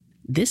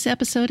This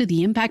episode of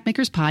the Impact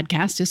Makers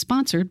podcast is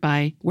sponsored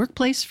by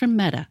Workplace from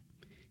Meta.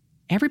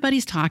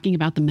 Everybody's talking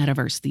about the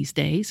metaverse these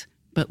days,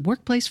 but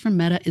Workplace from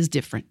Meta is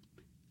different.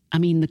 I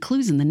mean, the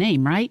clue's in the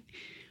name, right?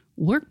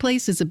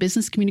 Workplace is a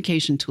business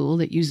communication tool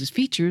that uses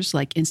features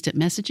like instant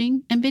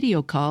messaging and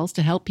video calls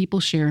to help people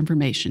share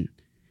information.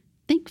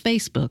 Think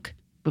Facebook,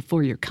 but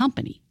for your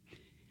company.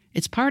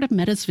 It's part of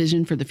Meta's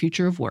vision for the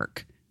future of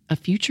work, a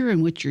future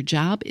in which your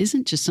job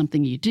isn't just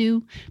something you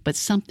do, but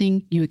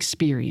something you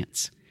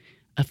experience.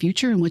 A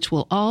future in which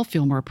we'll all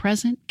feel more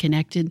present,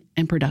 connected,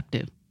 and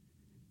productive.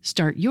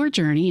 Start your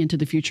journey into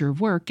the future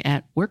of work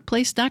at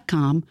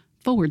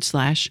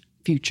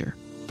workplace.com/future.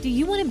 Do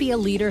you want to be a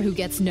leader who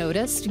gets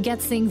noticed,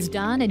 gets things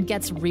done, and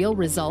gets real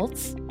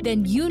results?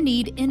 Then you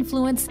need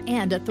influence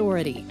and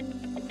authority.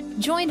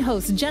 Join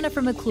host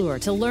Jennifer McClure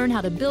to learn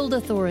how to build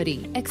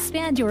authority,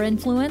 expand your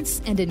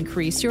influence, and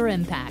increase your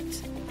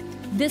impact.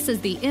 This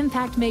is the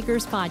Impact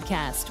Makers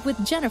Podcast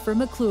with Jennifer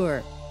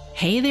McClure.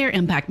 Hey there,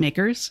 Impact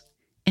Makers.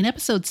 In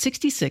episode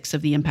 66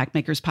 of the Impact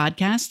Makers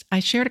podcast, I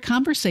shared a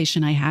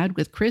conversation I had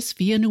with Chris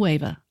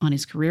Villanueva on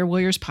his Career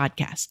Warriors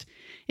podcast.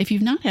 If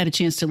you've not had a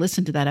chance to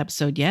listen to that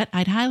episode yet,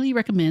 I'd highly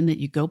recommend that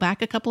you go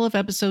back a couple of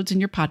episodes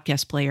in your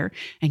podcast player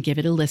and give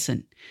it a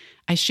listen.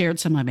 I shared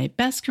some of my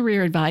best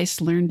career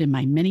advice learned in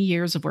my many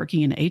years of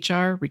working in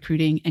HR,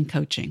 recruiting, and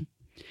coaching.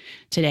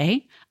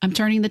 Today, I'm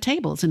turning the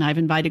tables, and I've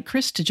invited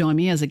Chris to join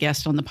me as a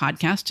guest on the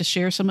podcast to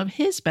share some of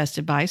his best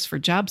advice for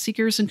job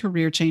seekers and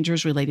career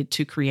changers related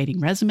to creating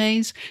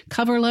resumes,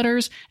 cover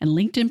letters, and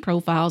LinkedIn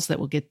profiles that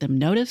will get them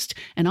noticed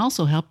and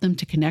also help them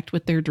to connect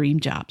with their dream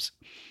jobs.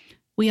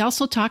 We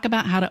also talk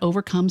about how to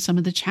overcome some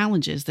of the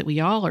challenges that we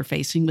all are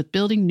facing with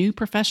building new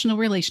professional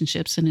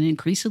relationships in an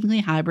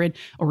increasingly hybrid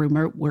or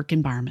remote work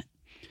environment.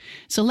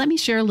 So let me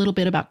share a little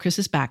bit about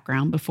Chris's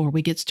background before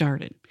we get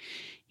started.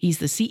 He's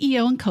the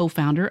CEO and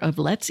co-founder of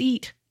Let's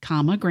Eat,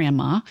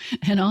 Grandma,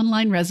 an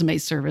online resume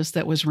service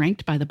that was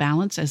ranked by The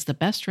Balance as the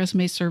best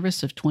resume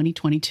service of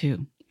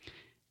 2022.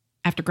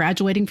 After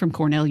graduating from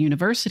Cornell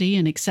University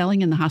and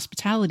excelling in the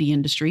hospitality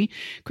industry,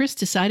 Chris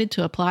decided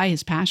to apply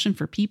his passion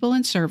for people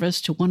and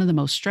service to one of the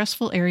most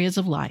stressful areas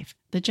of life,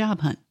 the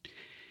job hunt.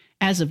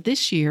 As of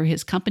this year,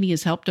 his company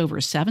has helped over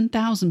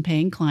 7,000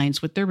 paying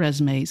clients with their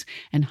resumes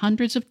and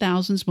hundreds of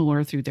thousands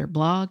more through their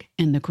blog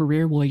and the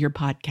Career Warrior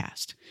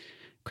podcast.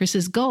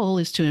 Chris's goal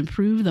is to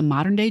improve the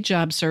modern-day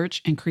job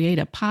search and create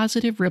a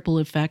positive ripple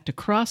effect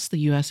across the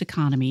U.S.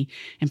 economy.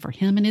 And for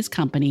him and his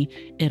company,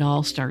 it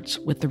all starts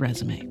with the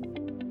resume.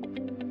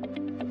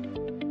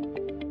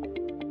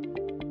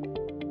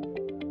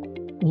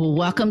 Well,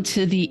 welcome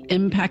to the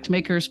Impact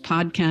Makers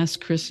podcast,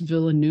 Chris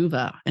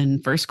Villanueva.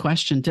 And first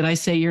question, did I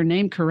say your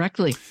name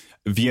correctly?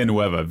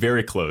 Villanueva,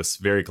 very close,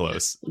 very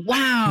close.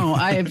 Wow,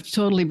 I have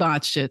totally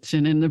botched it.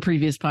 And in the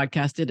previous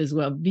podcast, did as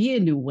well.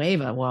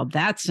 Villanueva, well,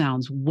 that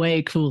sounds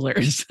way cooler.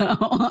 So,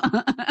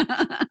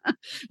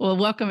 well,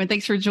 welcome and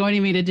thanks for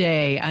joining me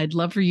today. I'd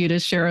love for you to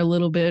share a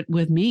little bit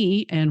with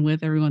me and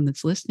with everyone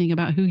that's listening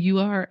about who you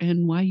are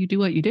and why you do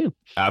what you do.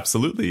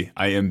 Absolutely.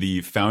 I am the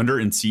founder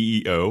and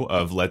CEO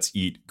of Let's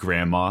Eat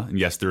Grandma. And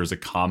yes, there is a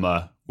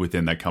comma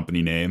within that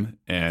company name.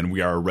 And we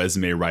are a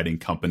resume writing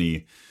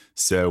company.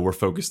 So we're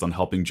focused on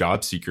helping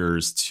job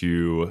seekers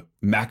to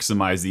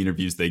maximize the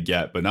interviews they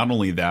get, but not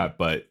only that,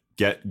 but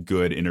get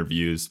good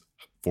interviews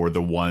for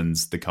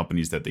the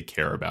companies that they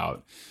care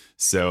about.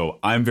 So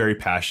I'm very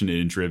passionate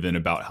and driven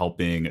about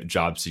helping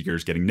job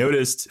seekers getting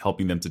noticed,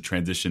 helping them to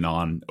transition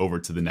on over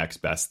to the next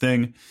best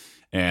thing.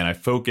 And I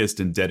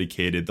focused and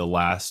dedicated the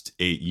last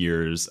 8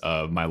 years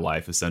of my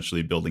life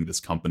essentially building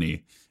this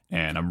company.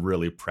 And I'm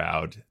really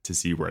proud to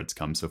see where it's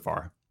come so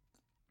far.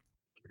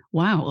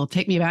 Wow. Well,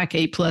 take me back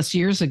 8+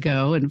 years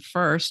ago. And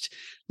first,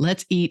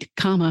 Let's Eat,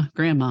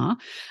 Grandma.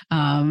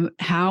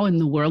 How in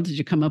the world did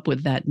you come up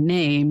with that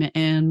name?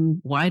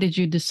 And why did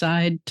you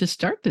decide to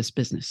start this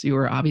business? You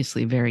were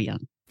obviously very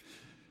young.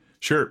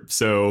 Sure.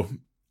 So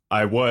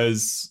I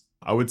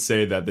would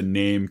say that the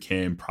name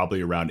came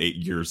probably around 8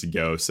 years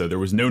ago. So there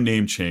was no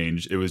name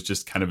change. It was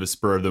just kind of a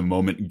spur of the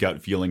moment,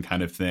 gut feeling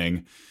kind of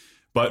thing.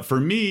 But for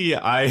me,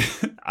 I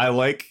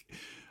like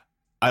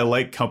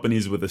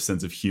companies with a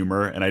sense of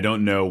humor, and I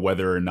don't know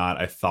whether or not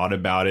I thought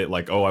about it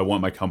like, oh, I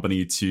want my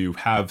company to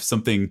have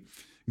something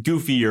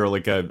goofy or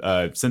like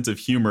a sense of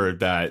humor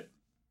that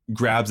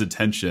grabs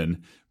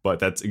attention. But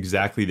that's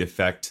exactly the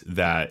effect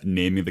that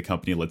naming the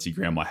company Let's Eat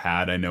Grandma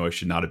had. I know I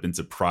should not have been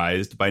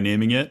surprised by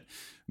naming it,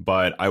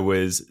 but I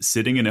was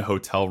sitting in a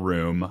hotel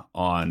room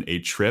on a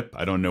trip.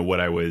 I don't know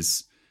what I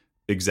was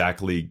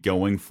exactly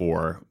going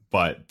for,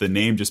 but the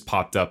name just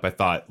popped up. I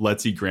thought,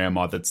 Let's Eat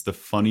Grandma, that's the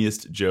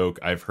funniest joke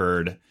I've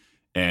heard.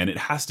 And it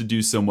has to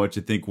do so much,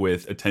 I think,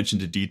 with attention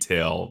to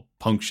detail,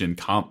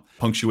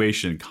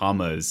 punctuation,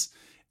 commas.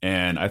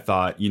 And I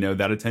thought,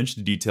 that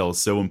attention to detail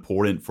is so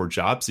important for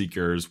job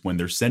seekers when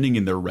they're sending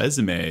in their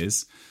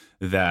resumes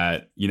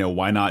that,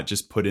 why not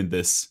just put in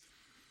this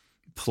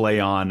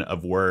play on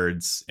of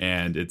words?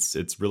 And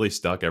it's really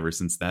stuck ever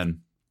since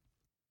then.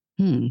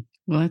 Well,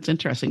 that's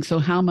interesting. So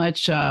how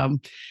much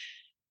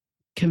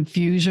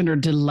confusion or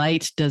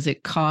delight does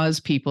it cause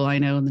people? I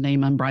know the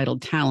name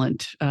Unbridled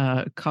Talent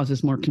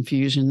causes more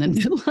confusion than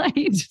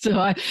delight.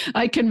 So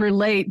I can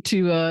relate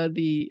to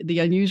the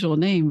unusual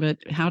name, but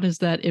how does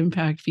that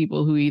impact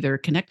people who either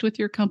connect with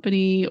your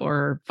company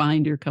or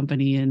find your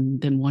company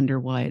and then wonder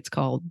why it's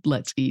called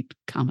Let's Eat,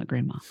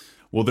 Grandma?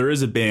 Well, there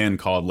is a band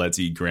called Let's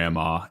Eat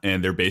Grandma,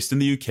 and they're based in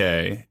the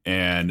UK,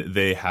 and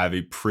they have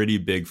a pretty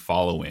big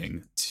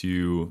following.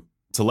 To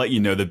let you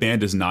know, the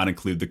band does not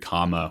include the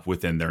comma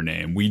within their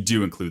name. We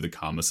do include the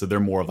comma, so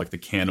they're more of like the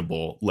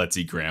cannibal Let's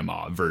Eat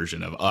Grandma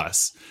version of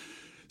us.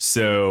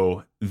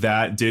 So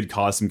that did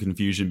cause some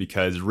confusion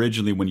because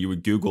originally when you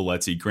would Google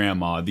Let's Eat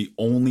Grandma, the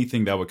only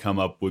thing that would come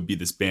up would be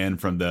this band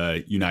from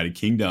the United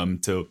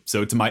Kingdom.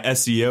 So to my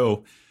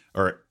SEO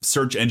or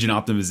search engine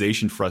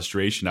optimization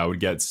frustration, I would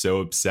get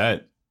so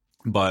upset.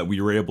 But we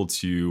were able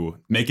to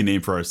make a name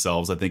for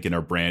ourselves, I think, in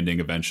our branding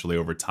eventually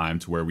over time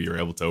to where we were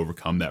able to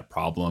overcome that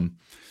problem.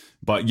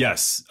 But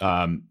yes,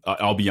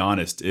 I'll be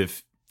honest,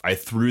 if I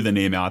threw the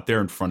name out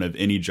there in front of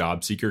any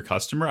job seeker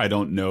customer, I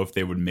don't know if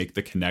they would make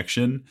the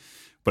connection.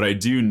 But I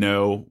do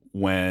know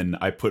when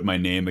I put my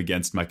name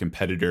against my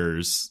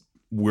competitors,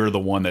 we're the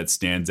one that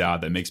stands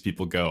out that makes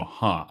people go,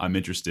 I'm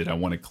interested. I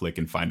want to click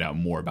and find out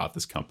more about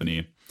this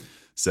company.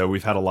 So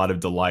we've had a lot of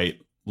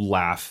delight,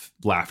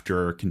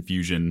 laughter,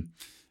 confusion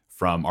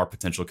from our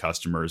potential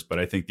customers. But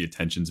I think the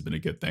attention's been a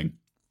good thing.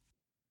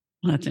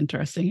 Well, that's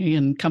interesting.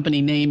 And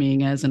company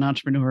naming as an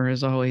entrepreneur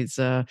is always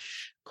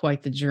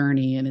quite the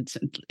journey. And it's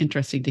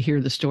interesting to hear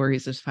the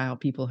stories of how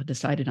people have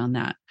decided on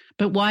that.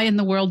 But why in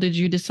the world did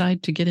you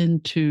decide to get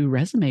into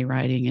resume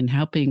writing and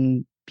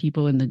helping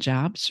people in the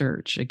job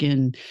search?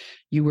 Again,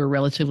 you were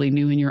relatively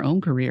new in your own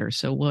career.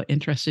 So what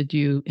interested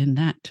you in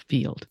that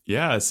field?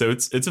 Yeah, so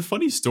it's a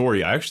funny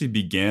story. I actually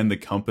began the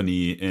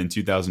company in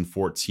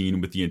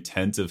 2014 with the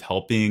intent of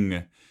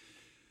helping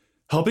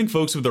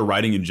folks with their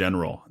writing in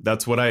general.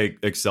 That's what I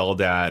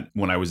excelled at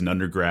when I was an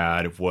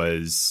undergrad,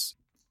 was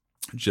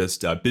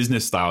just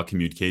business style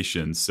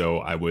communication. So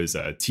I was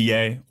a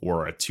TA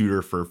or a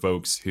tutor for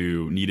folks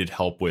who needed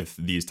help with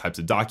these types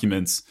of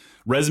documents.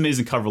 Resumes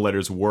and cover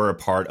letters were a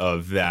part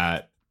of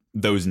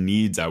those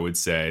needs, I would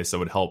say. So it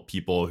would help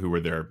people who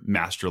were their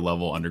master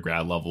level,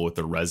 undergrad level with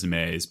their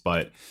resumes.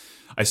 But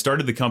I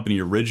started the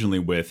company originally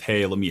with,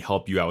 hey, let me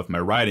help you out with my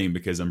writing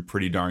because I'm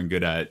pretty darn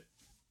good at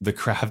the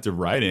craft of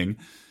writing.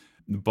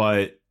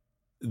 But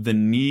the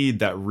need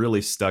that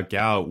really stuck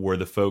out were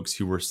the folks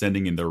who were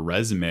sending in their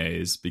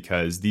resumes,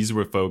 because these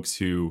were folks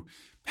who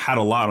had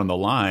a lot on the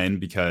line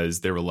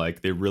because they were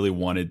like, they really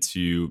wanted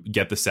to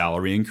get the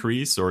salary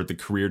increase or the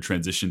career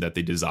transition that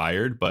they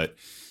desired. But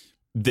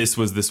this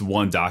was this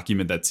one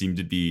document that seemed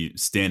to be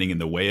standing in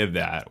the way of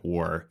that,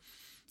 or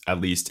at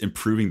least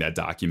improving that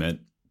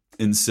document.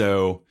 And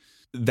so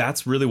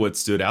that's really what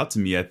stood out to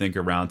me, I think,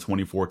 around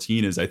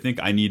 2014, is I think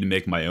I need to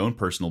make my own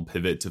personal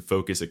pivot to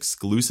focus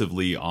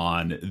exclusively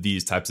on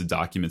these types of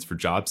documents for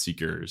job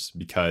seekers.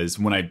 Because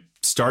when I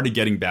started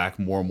getting back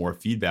more and more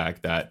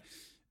feedback that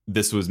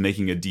this was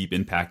making a deep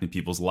impact in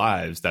people's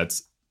lives,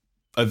 that's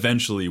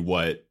eventually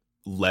what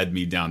led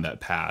me down that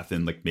path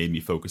and like made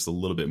me focus a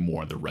little bit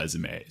more on the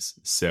resumes.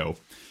 So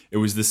it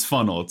was this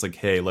funnel. It's like,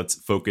 hey, let's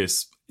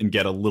focus and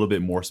get a little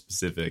bit more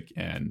specific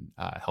and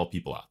help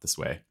people out this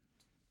way.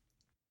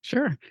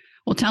 Sure.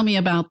 Well, tell me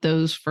about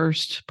those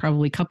first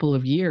probably couple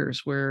of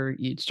years where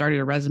you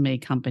started a resume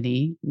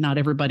company. Not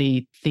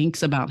everybody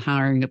thinks about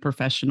hiring a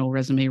professional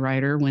resume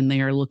writer when they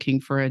are looking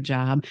for a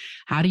job.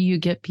 How do you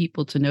get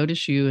people to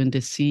notice you and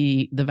to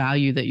see the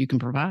value that you can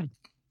provide?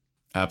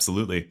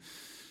 Absolutely.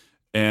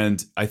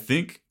 And I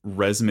think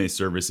resume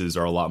services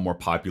are a lot more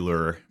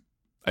popular,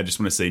 I just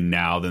want to say,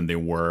 now than they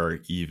were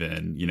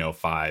even,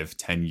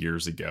 5-10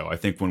 years ago. I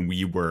think when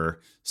we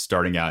were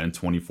starting out in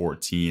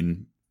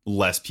 2014,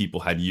 less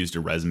people had used a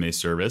resume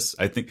service.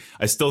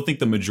 I still think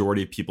the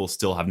majority of people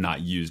still have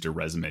not used a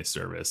resume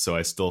service. So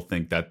I still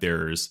think that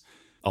there's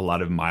a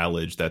lot of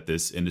mileage that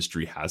this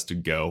industry has to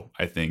go,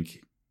 I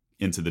think,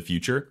 into the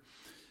future.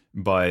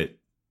 But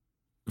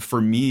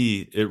for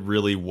me, it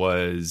really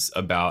was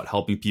about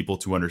helping people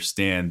to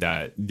understand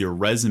that your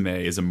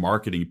resume is a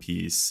marketing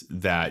piece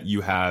that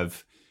you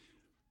have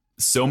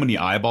so many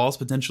eyeballs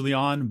potentially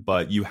on,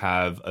 but you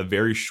have a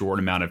very short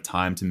amount of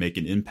time to make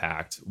an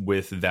impact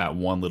with that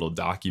one little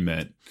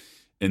document.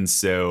 And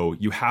so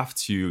you have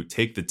to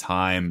take the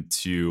time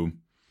to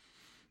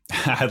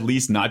at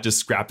least not just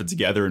scrap it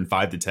together in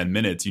 5 to 10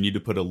 minutes. You need to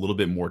put a little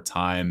bit more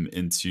time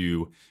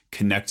into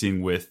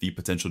connecting with the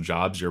potential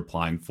jobs you're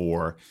applying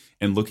for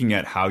and looking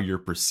at how you're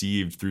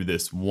perceived through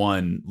this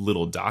one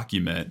little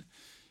document.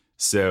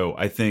 So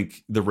I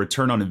think the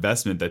return on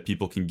investment that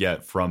people can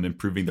get from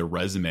improving their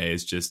resume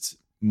is just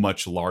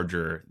much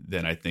larger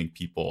than I think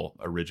people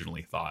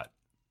originally thought.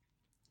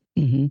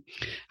 Mm-hmm.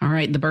 All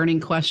right. The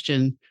burning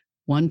question: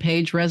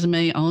 one-page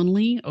resume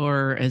only,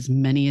 or as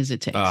many as it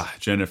takes?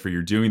 Jennifer,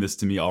 you're doing this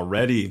to me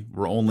already.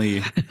 We're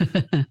only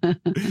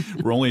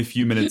a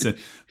few minutes in.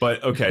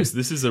 But okay, so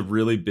this is a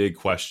really big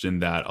question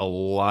that a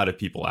lot of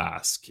people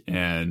ask.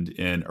 And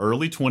in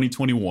early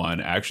 2021,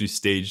 I actually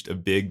staged a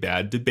big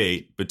bad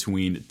debate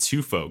between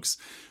two folks.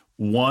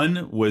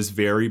 One was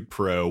very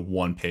pro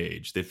one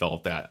page. They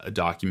felt that a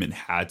document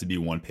had to be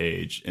one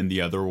page. And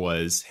the other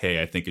was,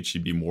 hey, I think it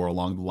should be more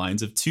along the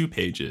lines of 2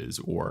 pages,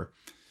 or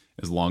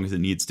as long as it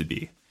needs to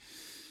be.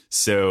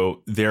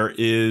 So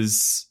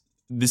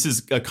this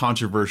is a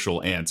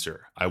controversial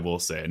answer, I will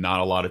say.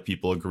 Not a lot of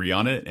people agree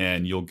on it,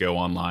 and you'll go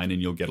online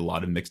and you'll get a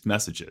lot of mixed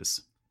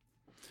messages.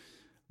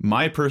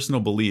 My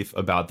personal belief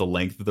about the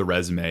length of the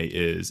resume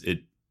is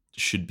it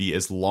should be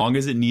as long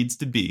as it needs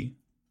to be,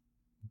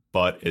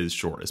 but as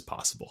short as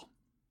possible.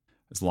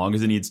 As long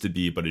as it needs to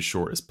be, but as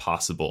short as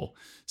possible.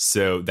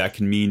 So that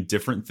can mean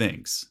different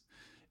things.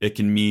 It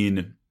can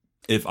mean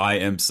if I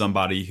am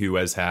somebody who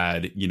has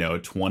had,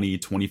 20,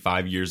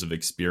 25 years of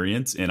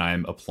experience and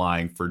I'm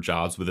applying for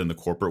jobs within the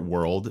corporate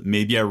world,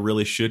 maybe I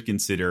really should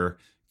consider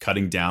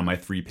cutting down my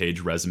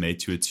 3-page resume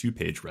to a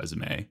 2-page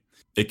resume.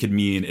 It could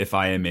mean if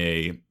I am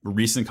a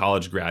recent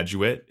college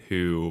graduate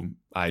who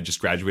I just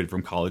graduated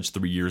from college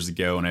 3 years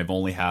ago and I've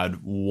only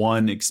had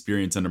one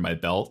experience under my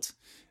belt,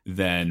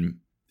 then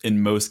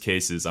in most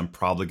cases, I'm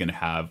probably going to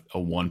have a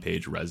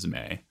 1-page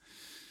resume.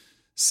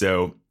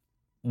 So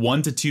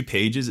 1 to 2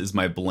 pages is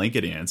my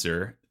blanket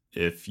answer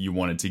if you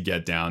wanted to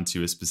get down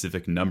to a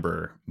specific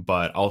number,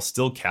 but I'll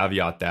still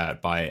caveat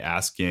that by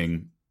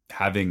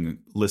having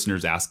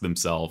listeners ask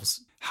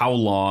themselves, how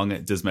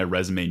long does my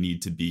resume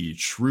need to be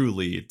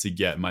truly to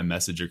get my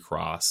message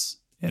across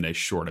in a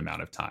short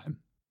amount of time?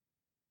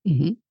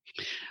 Mm-hmm.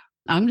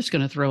 I'm just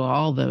going to throw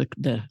all the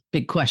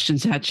big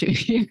questions at you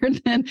here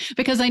then,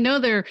 because I know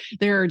there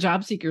are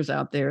job seekers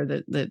out there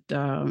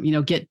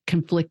that get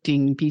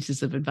conflicting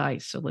pieces of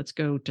advice. So let's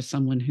go to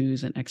someone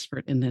who's an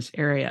expert in this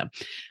area.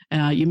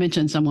 You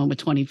mentioned someone with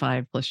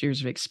 25 plus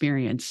years of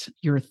experience.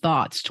 Your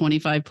thoughts,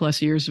 25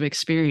 plus years of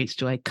experience.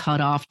 Do I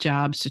cut off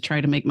jobs to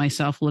try to make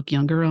myself look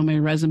younger on my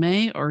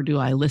resume, or do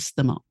I list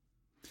them all?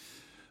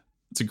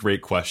 It's a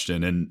great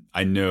question. And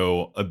I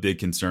know a big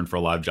concern for a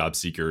lot of job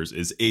seekers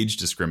is age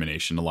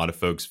discrimination. A lot of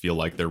folks feel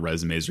like their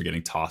resumes are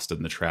getting tossed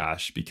in the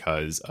trash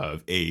because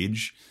of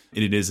age.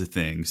 And it is a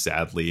thing,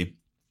 sadly.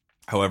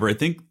 However, I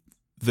think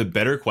the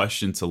better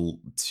question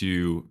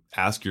to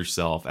ask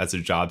yourself as a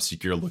job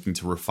seeker looking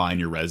to refine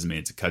your resume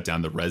and to cut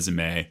down the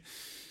resume,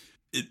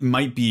 it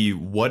might be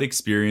what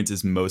experience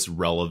is most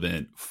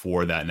relevant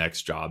for that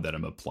next job that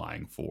I'm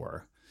applying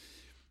for.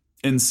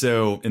 And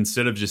so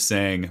instead of just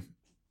saying,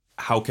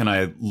 how can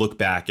I look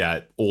back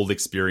at old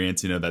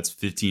experience, that's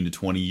 15 to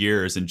 20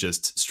 years and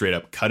just straight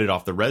up cut it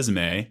off the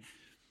resume?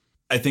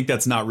 I think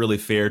that's not really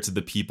fair to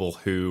the people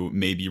who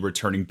may be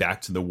returning back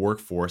to the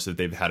workforce if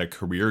they've had a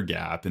career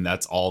gap and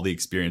that's all the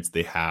experience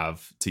they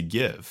have to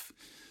give.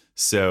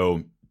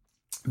 So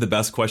the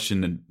best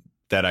question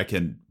that I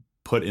can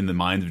put in the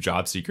minds of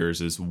job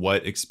seekers is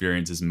what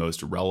experience is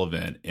most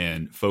relevant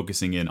and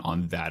focusing in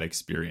on that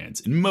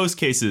experience. In most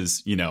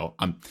cases,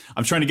 I'm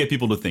trying to get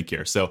people to think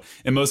here. So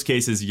in most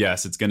cases,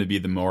 yes, it's going to be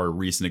the more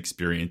recent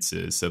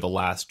experiences. So the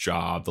last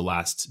job, the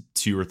last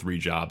 2 or 3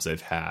 jobs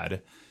I've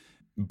had.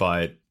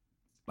 But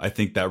I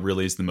think that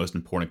really is the most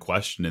important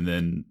question. And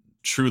then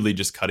truly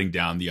just cutting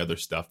down the other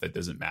stuff that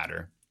doesn't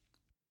matter.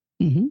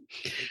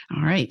 Mm-hmm.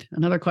 All right.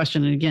 Another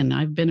question. And again,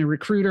 I've been a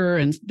recruiter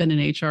and been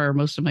in HR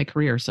most of my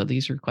career. So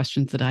these are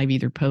questions that I've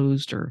either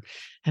posed or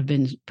have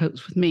been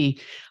posed with me.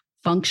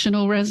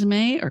 Functional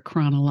resume or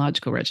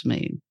chronological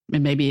resume?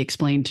 And maybe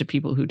explain to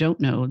people who don't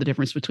know the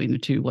difference between the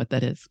two, what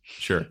that is.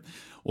 Sure.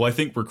 Well, I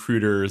think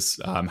recruiters,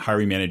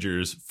 hiring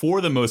managers,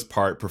 for the most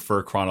part,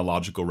 prefer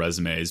chronological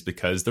resumes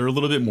because they're a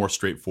little bit more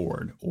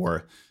straightforward,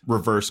 or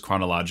reverse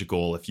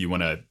chronological if you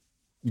want to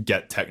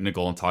get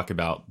technical and talk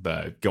about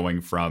the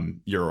going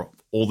from your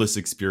oldest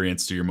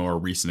experience to your more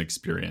recent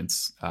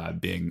experience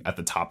being at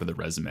the top of the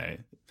resume.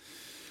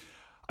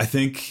 I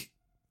think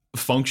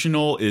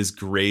functional is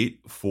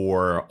great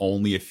for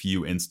only a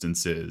few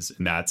instances,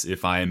 and that's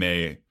if I am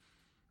a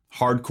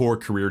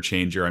hardcore career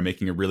changer, I'm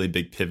making a really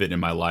big pivot in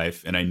my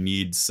life, and I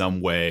need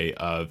some way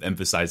of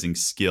emphasizing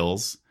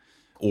skills,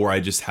 or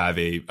I just have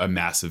a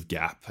massive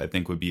gap, I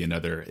think would be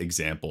another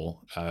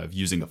example of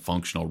using a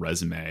functional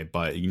resume.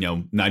 But,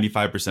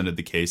 95% of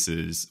the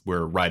cases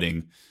we're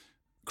writing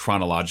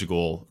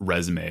chronological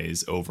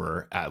resumes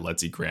over at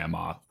Let's Eat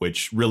Grandma,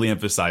 which really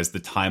emphasize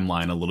the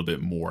timeline a little bit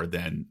more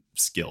than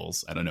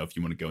skills. I don't know if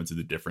you want to go into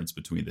the difference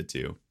between the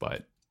two,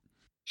 but.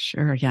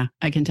 Sure. Yeah.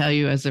 I can tell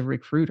you as a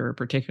recruiter,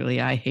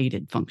 particularly, I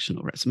hated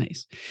functional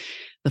resumes.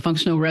 The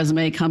functional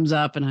resume comes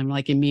up and I'm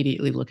like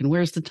immediately looking,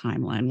 where's the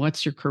timeline?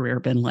 What's your career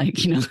been like?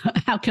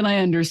 How can I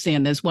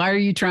understand this? Why are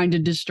you trying to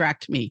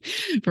distract me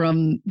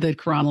from the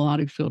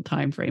chronological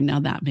time frame? Now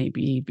that may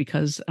be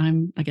because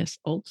I'm, I guess,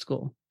 old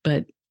school,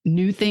 but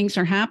new things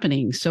are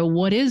happening. So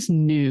what is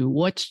new?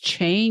 What's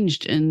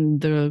changed in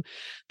the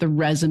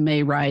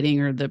resume writing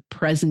or the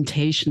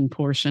presentation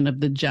portion of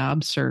the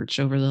job search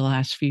over the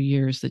last few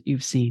years that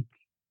you've seen?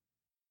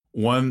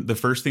 The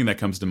first thing that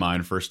comes to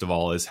mind, first of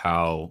all, is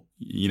how,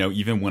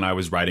 even when I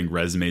was writing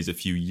resumes a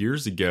few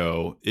years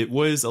ago, it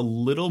was a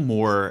little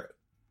more,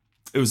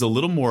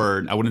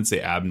 I wouldn't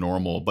say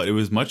abnormal, but it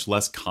was much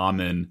less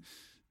common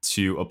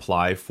to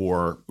apply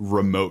for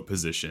remote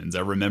positions.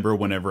 I remember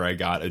whenever I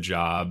got a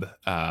job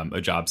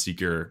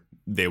seeker,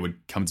 they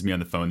would come to me on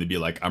the phone. They'd be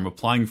like, I'm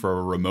applying for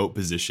a remote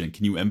position.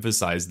 Can you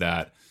emphasize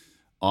that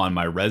on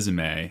my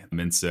resume?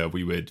 And so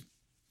we would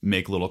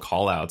make little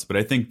call outs. But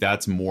I think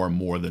that's more and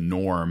more the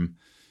norm,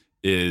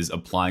 is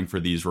applying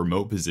for these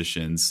remote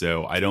positions.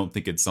 So I don't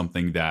think it's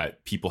something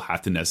that people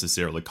have to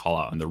necessarily call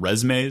out on the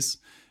resumes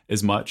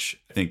as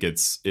much. I think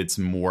it's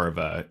more of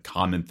a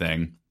common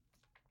thing.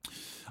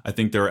 I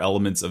think there are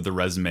elements of the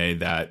resume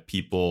that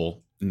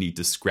people need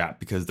to scrap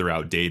because they're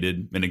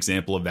outdated. An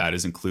example of that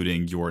is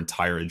including your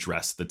entire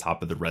address at the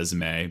top of the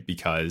resume,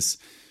 because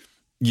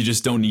you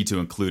just don't need to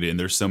include it. And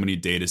there's so many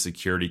data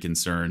security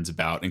concerns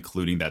about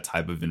including that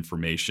type of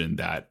information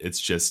that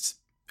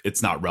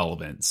it's not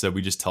relevant. So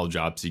we just tell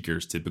job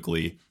seekers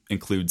typically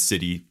include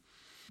city,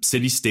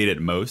 state at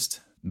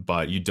most,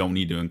 but you don't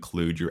need to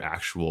include your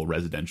actual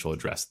residential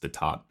address at the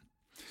top.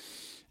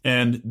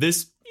 And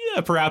this,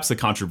 perhaps a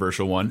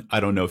controversial one. I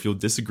don't know if you'll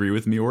disagree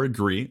with me or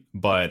agree,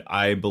 but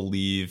I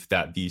believe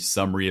that the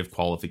summary of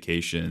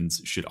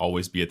qualifications should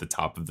always be at the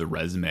top of the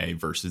resume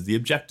versus the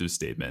objective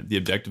statement. The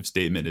objective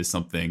statement is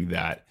something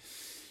that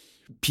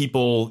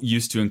people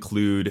used to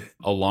include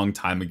a long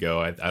time ago.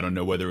 I don't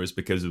know whether it was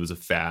because it was a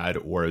fad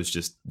or it was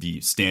just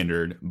the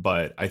standard,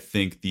 but I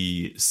think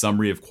the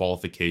summary of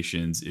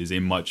qualifications is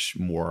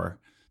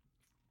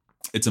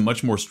it's a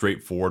much more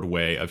straightforward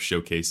way of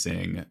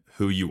showcasing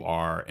who you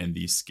are and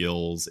the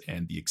skills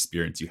and the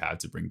experience you have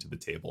to bring to the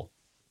table.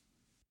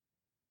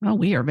 Well,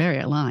 we are very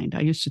aligned. I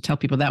used to tell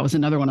people that was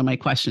another one of my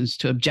questions,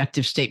 to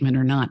objective statement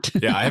or not.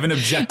 Yeah, I have an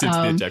objective to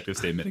the objective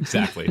statement.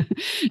 Exactly.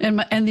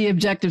 And the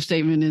objective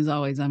statement is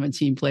always, I'm a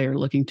team player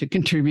looking to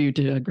contribute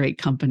to a great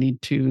company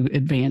to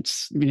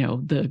advance,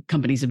 the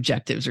company's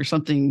objectives, or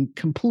something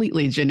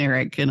completely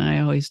generic. And I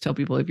always tell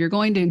people, if you're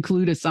going to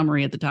include a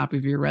summary at the top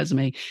of your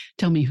resume,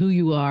 tell me who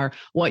you are,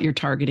 what you're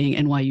targeting,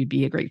 and why you'd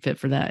be a great fit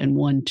for that in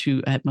 1,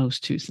 2, at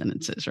most 2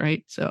 sentences,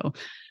 right? So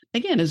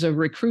again, as a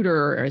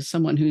recruiter or as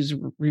someone who's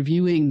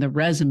reviewing the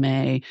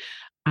resume,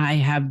 I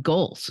have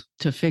goals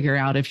to figure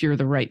out if you're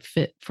the right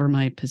fit for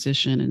my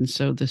position. And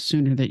so the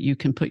sooner that you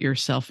can put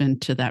yourself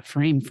into that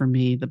frame for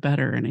me, the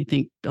better. And I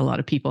think a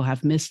lot of people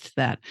have missed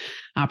that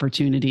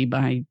opportunity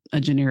by a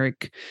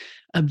generic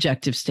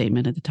objective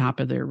statement at the top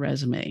of their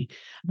resume.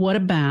 What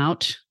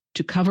about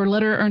to cover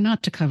letter or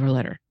not to cover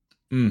letter?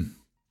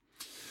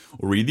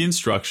 Read the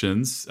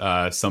instructions.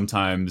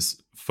 Sometimes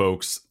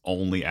folks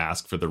only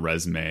ask for the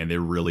resume and they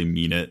really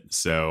mean it.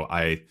 So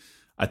I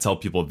tell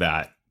people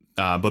that.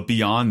 But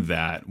beyond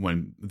that,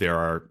 when there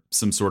are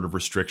some sort of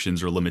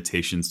restrictions or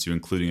limitations to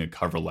including a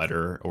cover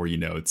letter, or,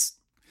 it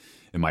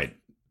might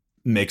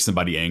make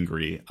somebody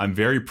angry, I'm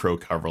very pro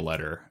cover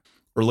letter.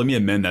 Or let me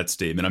amend that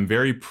statement. I'm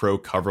very pro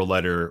cover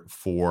letter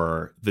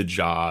for the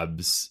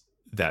jobs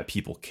that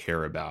people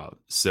care about.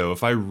 So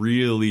if I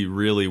really,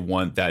 really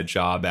want that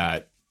job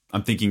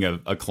I'm thinking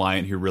of a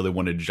client who really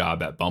wanted a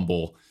job at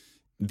Bumble,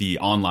 the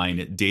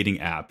online dating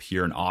app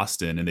here in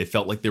Austin, and they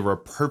felt like they were a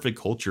perfect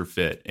culture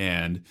fit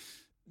and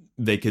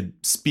they could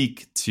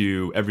speak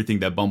to everything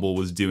that Bumble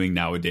was doing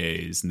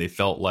nowadays, and they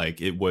felt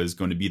like it was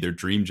going to be their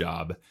dream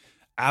job.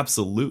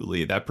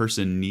 Absolutely, that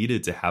person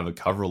needed to have a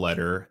cover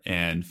letter,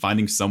 and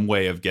finding some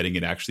way of getting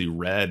it actually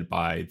read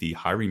by the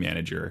hiring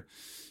manager,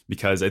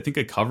 because I think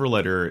a cover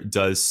letter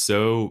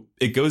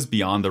it goes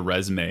beyond the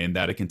resume in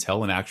that it can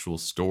tell an actual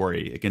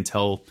story. It can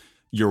tell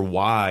your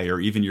why, or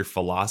even your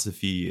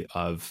philosophy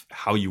of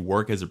how you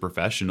work as a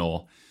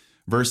professional,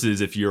 versus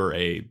if you're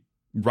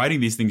writing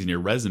these things in your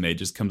resume,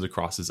 just comes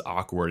across as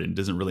awkward and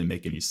doesn't really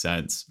make any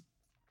sense.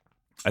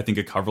 I think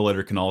a cover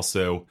letter can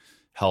also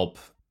help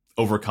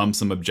overcome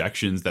some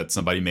objections that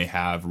somebody may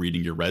have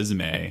reading your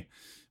resume.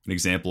 An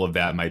example of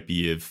that might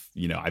be if,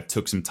 I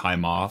took some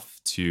time off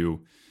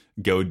to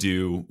go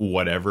do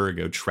whatever,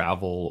 go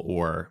travel,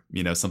 or,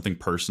 something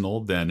personal,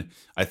 then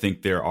I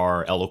think there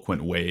are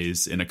eloquent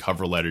ways in a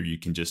cover letter you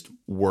can just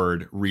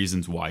word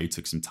reasons why you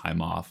took some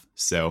time off.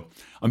 So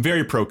I'm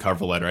very pro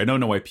cover letter. I don't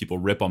know why people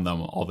rip on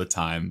them all the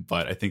time,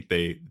 but I think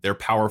they're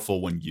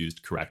powerful when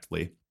used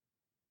correctly.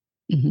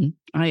 Mm-hmm.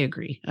 I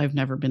agree. I've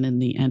never been in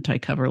the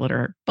anti-cover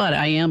letter, but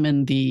I am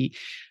in the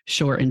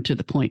short and to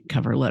the point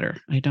cover letter.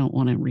 I don't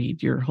want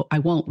to I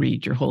won't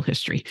read your whole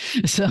history.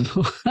 So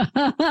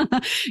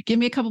give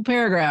me a couple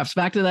paragraphs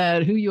back to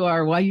that, who you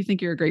are, why you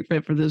think you're a great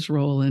fit for this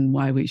role, and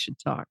why we should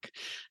talk.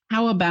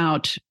 How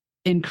about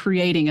in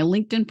creating a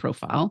LinkedIn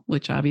profile,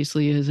 which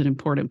obviously is an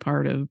important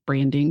part of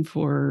branding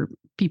for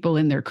people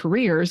in their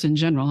careers in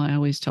general? I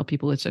always tell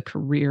people it's a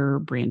career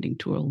branding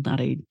tool,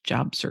 not a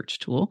job search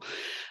tool.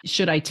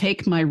 Should I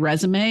take my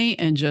resume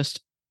and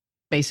just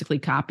basically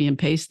copy and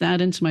paste that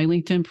into my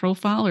LinkedIn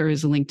profile, or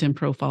is a LinkedIn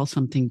profile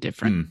something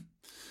different?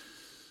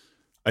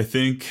 I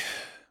think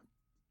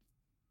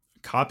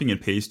copying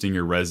and pasting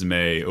your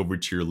resume over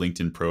to your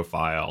LinkedIn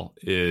profile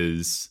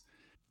is,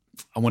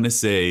 I want to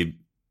say,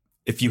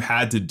 if you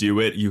had to do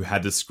it, you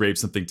had to scrape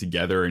something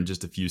together in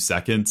just a few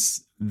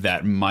seconds,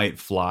 that might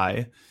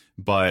fly.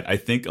 But I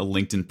think a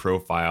LinkedIn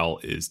profile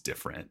is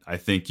different. I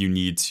think you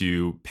need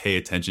to pay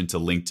attention to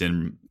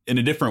LinkedIn in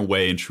a different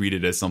way and treat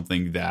it as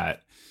something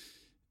that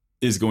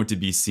is going to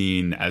be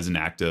seen as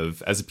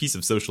as a piece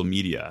of social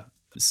media.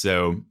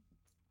 So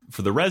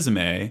for the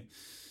resume,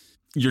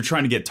 you're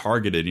trying to get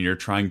targeted and you're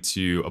trying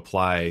to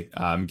apply,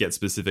 get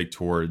specific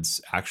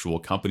towards actual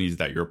companies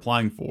that you're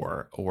applying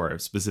for or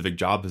specific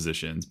job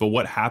positions. But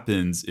what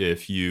happens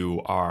if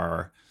you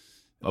are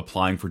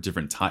applying for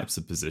different types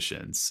of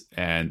positions?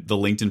 And the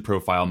LinkedIn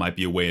profile might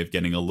be a way of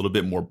getting a little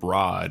bit more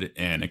broad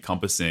and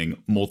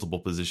encompassing multiple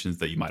positions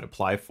that you might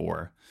apply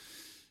for.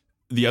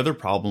 The other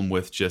problem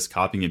with just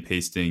copying and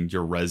pasting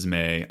your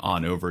resume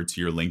on over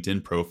to your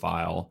LinkedIn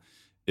profile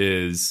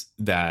is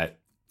that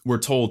we're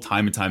told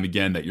time and time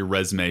again that your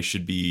resume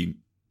should be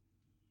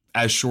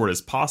as short as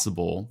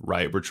possible,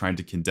 right? We're trying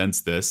to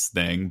condense this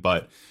thing,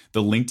 but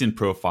the LinkedIn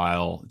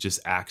profile just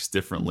acts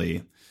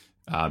differently.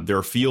 There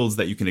are fields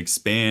that you can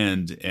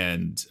expand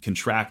and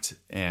contract,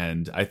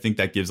 and I think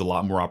that gives a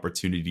lot more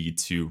opportunity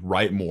to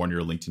write more on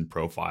your LinkedIn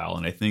profile.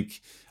 And I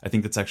think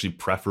that's actually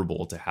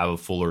preferable to have a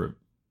fuller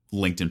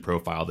LinkedIn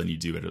profile than you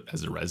do it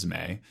as a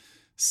resume.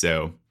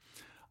 So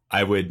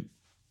I would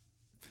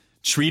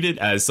treat it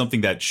as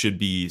something that should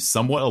be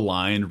somewhat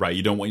aligned, right?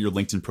 You don't want your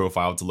LinkedIn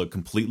profile to look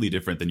completely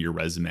different than your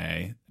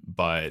resume,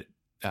 but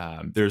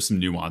there's some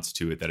nuance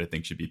to it that I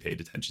think should be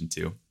paid attention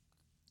to.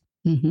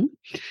 Mm-hmm.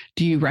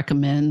 Do you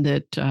recommend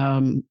that,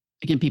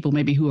 again, people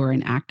maybe who are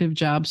in active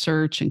job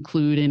search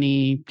include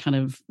any kind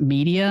of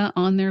media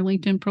on their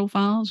LinkedIn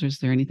profiles? Or is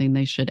there anything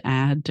they should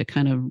add to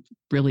kind of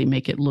really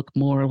make it look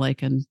more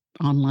like an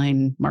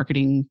online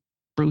marketing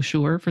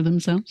brochure for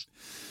themselves?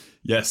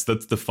 Yes,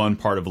 that's the fun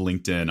part of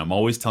LinkedIn. I'm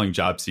always telling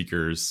job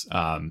seekers,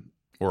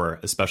 or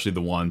especially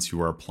the ones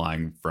who are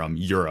applying from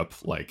Europe,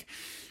 like,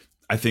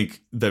 I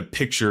think the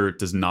picture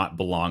does not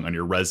belong on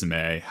your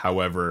resume.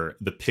 However,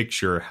 the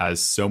picture has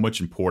so much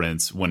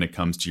importance when it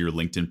comes to your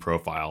LinkedIn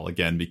profile,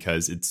 again,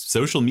 because it's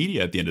social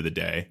media at the end of the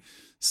day.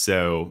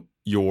 So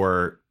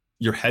your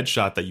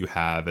headshot that you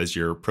have as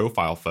your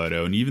profile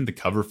photo and even the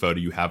cover photo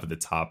you have at the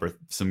top are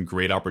some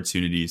great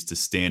opportunities to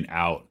stand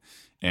out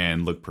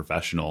and look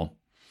professional.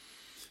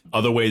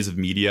 Other ways of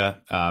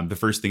media, the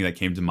first thing that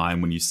came to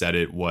mind when you said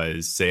it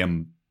was, say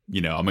I'm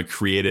a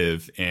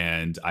creative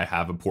and I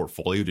have a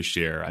portfolio to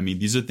share. I mean,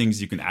 these are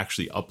things you can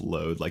actually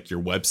upload, like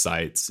your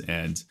websites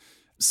and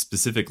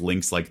specific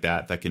links like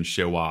that can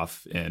show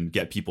off and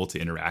get people to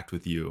interact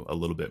with you a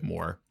little bit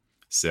more.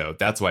 So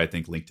that's why I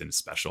think LinkedIn is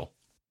special.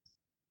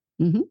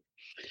 Mm-hmm.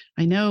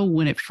 I know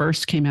when it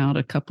first came out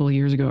a couple of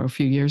years ago or a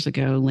few years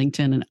ago,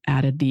 LinkedIn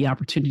added the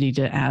opportunity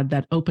to add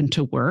that open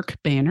to work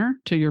banner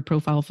to your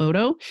profile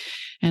photo.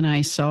 And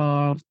I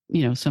saw,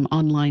 some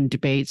online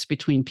debates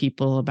between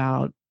people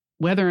about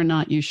whether or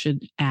not you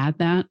should add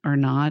that or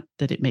not.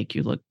 Did it make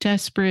you look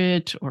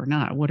desperate or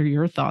not? What are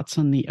your thoughts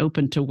on the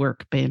open to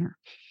work banner?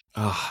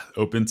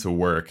 Open to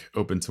work.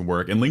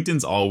 And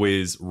LinkedIn's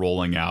always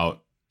rolling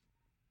out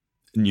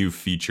new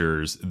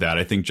features that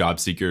I think job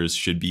seekers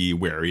should be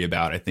wary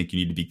about. I think you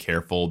need to be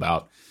careful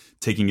about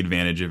taking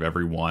advantage of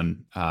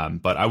everyone.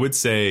 But I would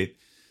say,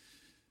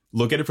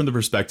 look at it from the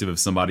perspective of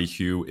somebody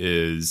who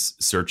is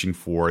searching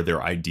for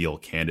their ideal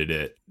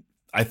candidate.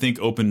 I think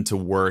open to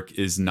work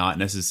is not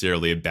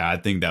necessarily a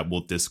bad thing that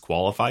will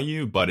disqualify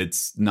you, but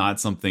it's not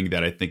something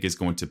that I think is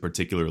going to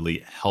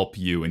particularly help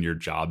you in your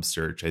job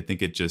search. I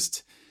think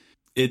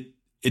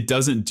it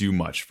doesn't do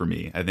much for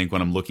me. I think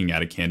when I'm looking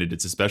at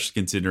candidates, especially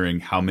considering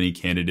how many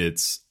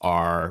candidates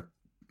are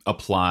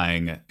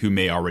applying who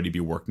may already be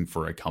working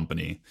for a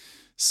company.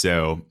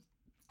 So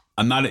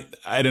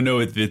I don't know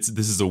if this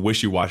is a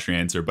wishy-washy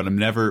answer, but I'm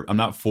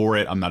not for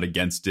it. I'm not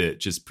against it.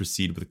 Just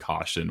proceed with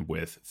caution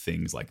with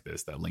things like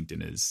this that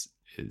LinkedIn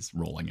is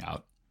rolling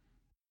out.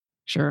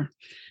 Sure.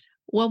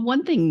 Well,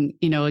 one thing,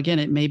 again,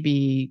 it may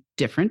be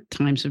different.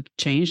 Times have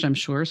changed, I'm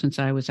sure, since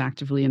I was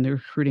actively in the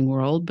recruiting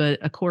world.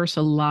 But of course,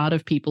 a lot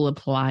of people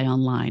apply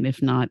online,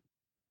 if not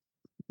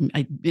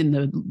in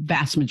the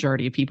vast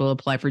majority of people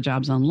apply for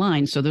jobs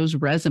online. So those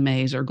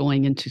resumes are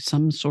going into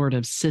some sort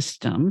of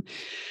system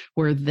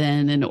where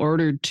then in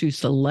order to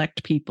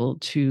select people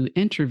to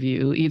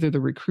interview, either the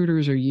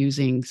recruiters are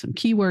using some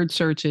keyword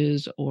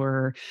searches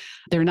or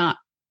they're not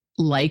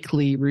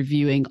likely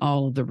reviewing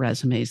all of the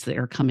resumes that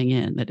are coming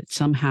in, that it's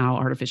somehow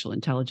artificial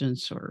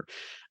intelligence or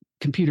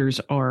computers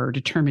are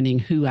determining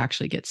who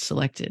actually gets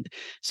selected.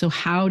 So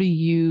how do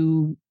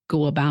you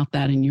go about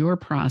that in your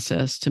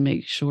process to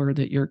make sure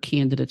that your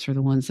candidates are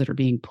the ones that are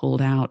being pulled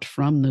out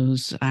from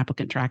those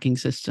applicant tracking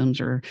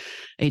systems or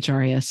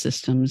HRIS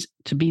systems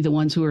to be the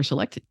ones who are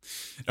selected?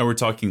 And we're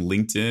talking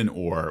LinkedIn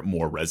or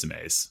more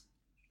resumes?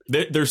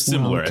 They're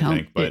similar, I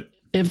think, but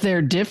if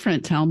they're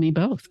different, tell me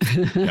both.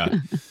 Yeah.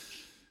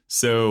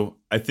 So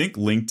I think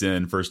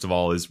LinkedIn, first of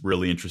all, is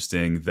really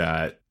interesting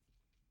that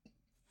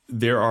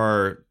there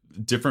are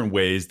different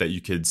ways that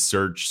you could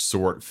search,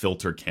 sort,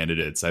 filter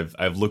candidates.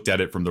 I've looked at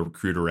it from the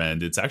recruiter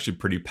end. It's actually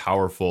pretty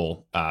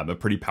powerful, a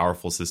pretty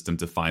powerful system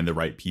to find the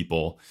right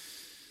people.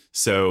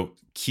 So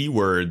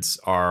keywords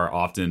are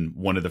often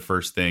one of the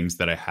first things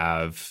that I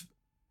have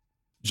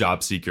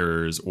job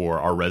seekers or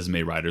our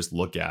resume writers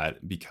look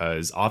at,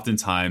 because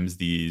oftentimes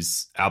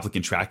these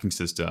applicant tracking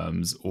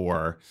systems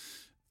or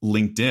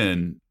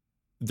LinkedIn,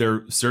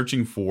 they're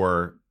searching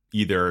for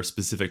either a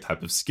specific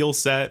type of skill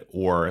set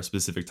or a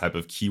specific type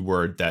of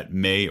keyword that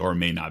may or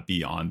may not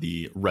be on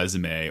the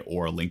resume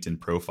or LinkedIn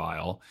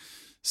profile.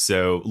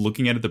 So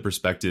looking at it the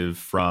perspective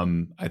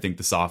from, I think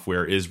the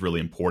software is really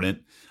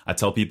important. I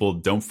tell people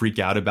don't freak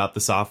out about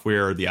the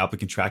software or the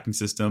applicant tracking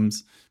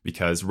systems,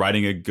 because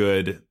writing a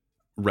good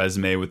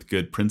resume with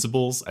good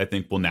principles, I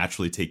think, will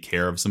naturally take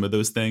care of some of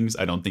those things.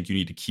 I don't think you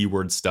need to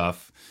keyword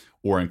stuff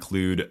or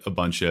include a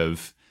bunch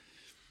of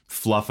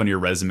fluff on your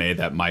resume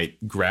that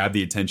might grab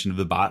the attention of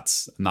the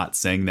bots. I'm not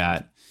saying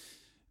that,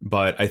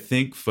 but I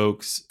think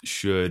folks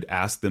should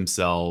ask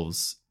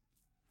themselves,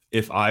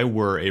 if I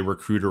were a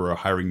recruiter or a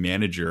hiring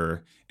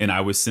manager and I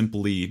was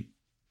simply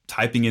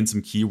typing in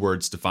some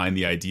keywords to find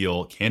the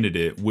ideal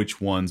candidate, which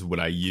ones would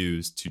I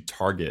use to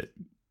target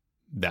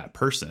that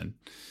person?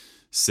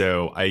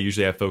 So I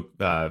usually have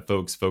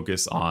folks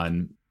focus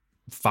on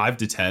 5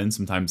 to 10.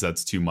 Sometimes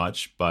that's too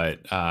much, but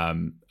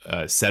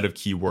a set of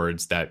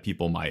keywords that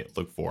people might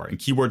look for. And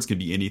keywords can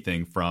be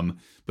anything from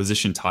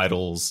position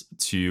titles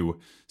to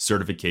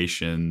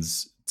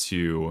certifications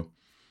to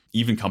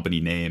even company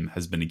name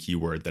has been a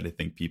keyword that I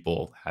think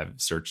people have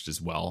searched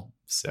as well.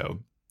 So,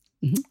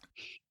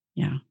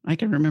 Yeah, I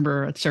can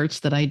remember a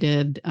search that I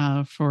did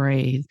for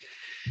a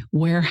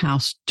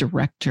warehouse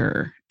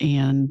director,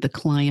 and the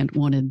client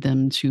wanted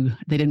them to,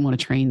 they didn't want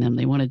to train them.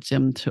 They wanted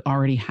them to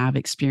already have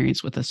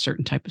experience with a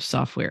certain type of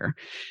software.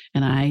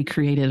 And I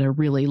created a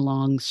really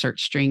long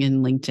search string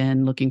in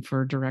LinkedIn looking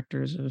for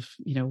directors of,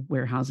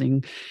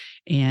 warehousing,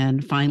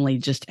 and finally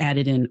just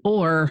added in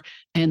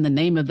and the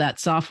name of that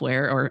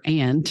software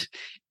and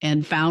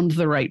found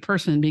the right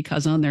person,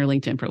 because on their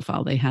LinkedIn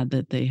profile, they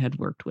had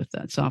worked with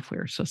that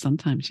software. So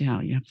sometimes, you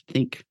have to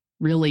think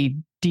really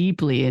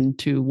deeply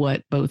into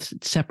what both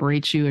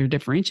separates you or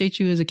differentiates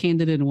you as a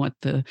candidate and what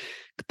the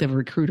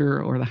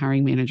recruiter or the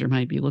hiring manager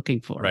might be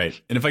looking for. Right.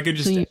 And if I could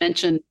just, so you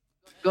mentioned,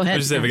 go ahead.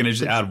 If I can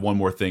just add one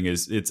more thing,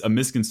 is it's a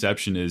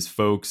misconception is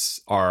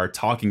folks are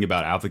talking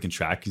about applicant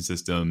tracking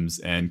systems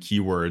and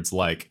keywords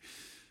like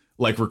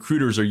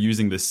recruiters are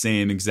using the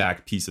same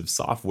exact piece of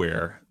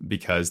software,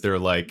 because they're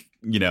like,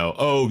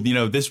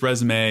 this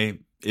resume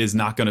is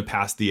not going to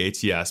pass the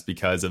ATS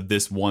because of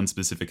this one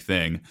specific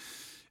thing.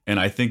 And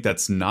I think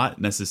that's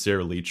not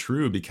necessarily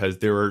true, because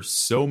there are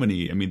so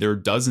many, there are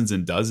dozens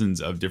and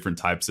dozens of different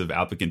types of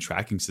applicant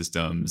tracking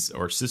systems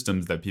or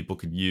systems that people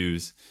could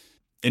use.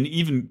 And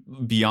even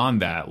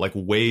beyond that, like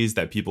ways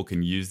that people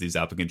can use these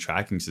applicant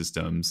tracking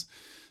systems.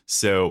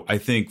 So I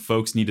think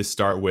folks need to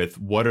start with,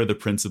 what are the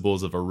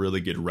principles of a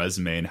really good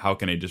resume and how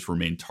can I just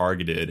remain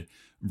targeted,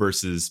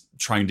 versus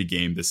trying to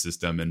game the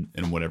system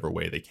in whatever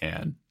way they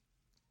can.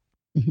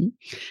 Mm-hmm.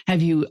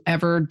 Have you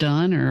ever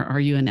done, or are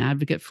you an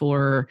advocate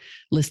for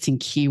listing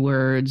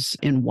keywords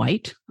in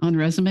white on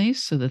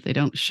resumes so that they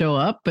don't show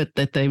up, but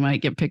that they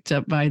might get picked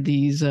up by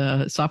these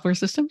software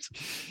systems?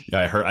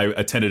 Yeah, I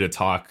attended a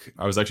talk.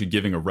 I was actually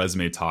giving a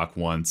resume talk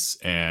once,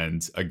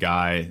 and a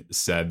guy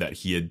said that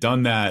he had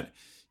done that.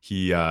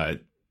 He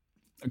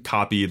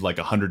copied like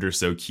 100 or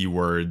so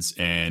keywords,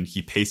 and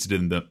he pasted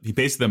them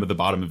at the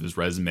bottom of his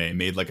resume,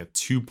 made like a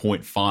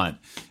 2-point font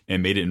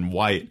and made it in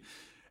white.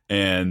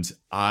 And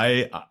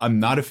I'm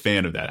not a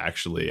fan of that,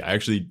 actually.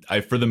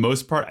 I for the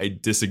most part, I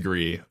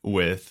disagree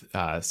with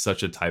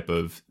such a type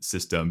of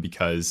system,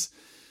 because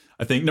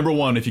I think, number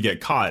one, if you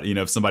get caught,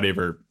 if somebody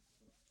ever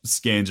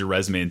scans your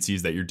resume and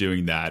sees that you're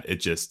doing that,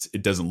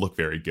 it doesn't look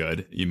very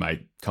good. You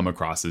might come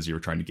across as you were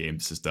trying to game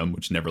the system,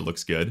 which never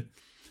looks good.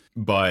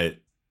 But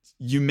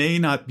you may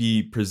not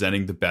be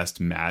presenting the best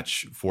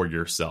match for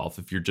yourself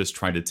if you're just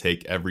trying to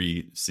take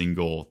every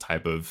single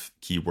type of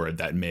keyword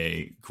that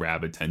may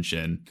grab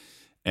attention.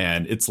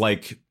 And it's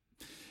like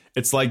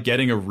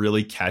getting a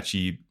really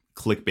catchy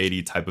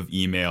clickbaity type of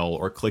email,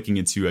 or clicking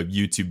into a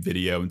YouTube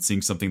video and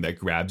seeing something that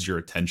grabs your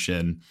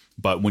attention.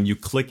 But when you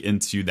click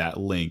into that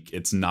link,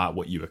 it's not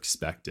what you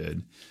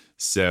expected.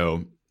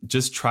 So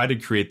just try to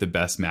create the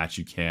best match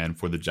you can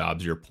for the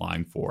jobs you're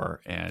applying for.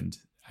 And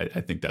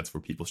I think that's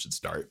where people should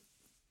start.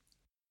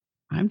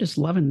 I'm just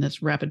loving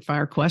this rapid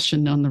fire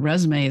question on the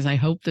resumes. I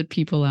hope that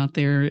people out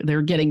there,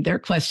 they're getting their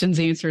questions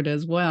answered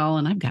as well.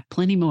 And I've got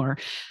plenty more.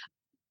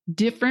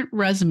 Different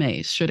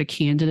resumes. Should a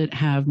candidate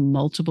have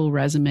multiple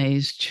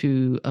resumes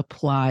to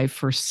apply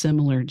for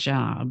similar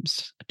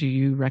jobs? Do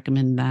you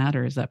recommend that,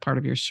 or is that part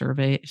of your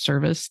survey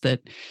service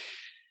that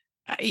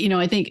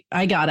I think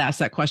I got asked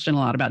that question a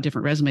lot about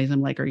different resumes.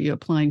 I'm like, are you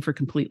applying for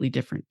completely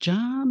different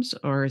jobs,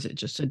 or is it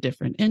just a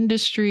different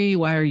industry?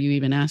 Why are you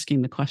even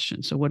asking the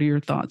question? So what are your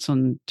thoughts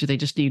on, do they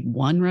just need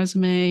one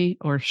resume,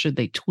 or should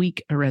they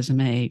tweak a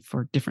resume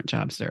for different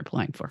jobs they're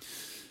applying for?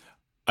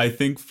 I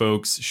think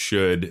folks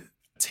should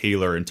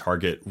tailor and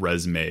target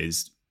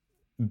resumes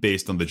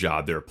based on the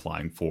job they're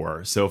applying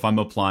for. So if I'm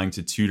applying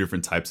to two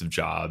different types of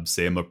jobs,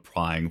 say I'm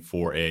applying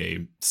for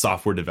a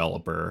software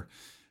developer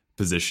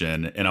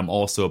position, and I'm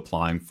also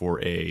applying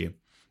for a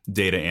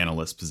data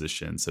analyst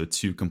position, so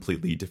two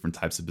completely different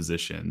types of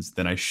positions,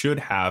 then I should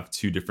have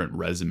two different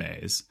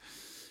resumes.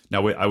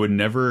 Now, I would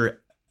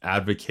never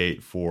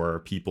advocate for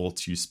people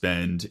to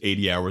spend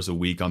 80 hours a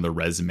week on their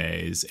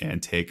resumes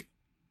and take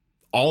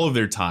all of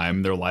their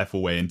time, their life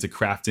away into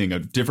crafting a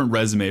different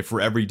resume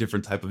for every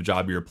different type of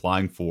job you're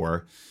applying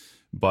for.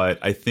 But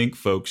I think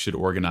folks should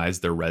organize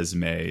their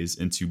resumes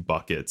into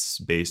buckets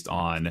based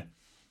on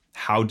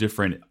how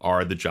different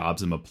are the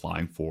jobs I'm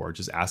applying for,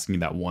 just asking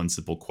that one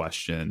simple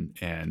question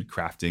and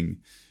crafting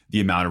the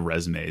amount of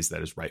resumes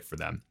that is right for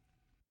them.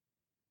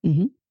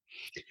 Mm-hmm.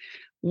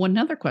 One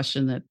other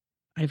question that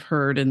I've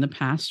heard in the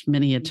past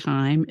many a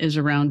time is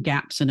around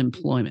gaps in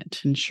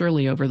employment. And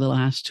surely over the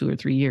last 2 or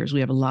 3 years, we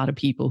have a lot of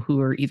people who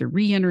are either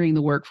re-entering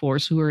the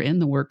workforce, who are in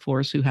the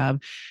workforce, who have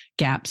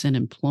gaps in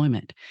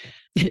employment.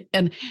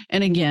 And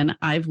again,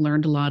 I've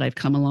learned a lot. I've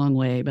come a long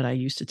way, but I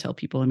used to tell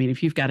people,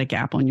 if you've got a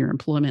gap on your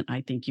employment,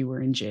 I think you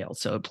were in jail.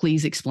 So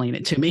please explain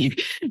it to me.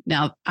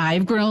 Now,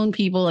 I've grown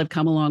people. I've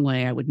come a long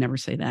way. I would never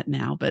say that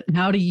now, but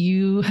how do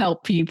you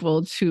help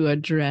people to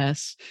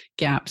address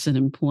gaps in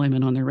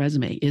employment on their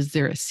resume? Is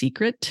there a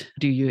secret?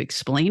 Do you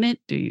explain it?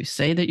 Do you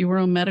say that you were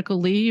on medical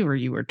leave or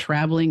you were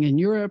traveling in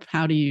Europe?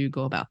 How do you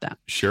go about that?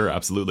 Sure,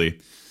 absolutely.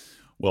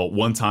 Well,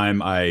 one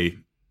time I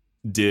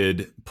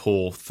did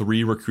pull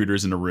 3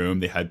 recruiters in a room.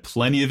 They had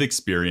plenty of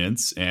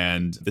experience,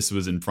 and this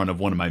was in front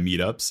of one of my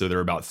meetups. So there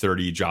were about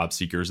 30 job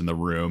seekers in the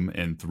room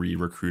and 3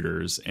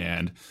 recruiters.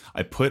 And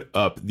I put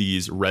up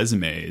these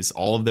resumes.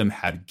 All of them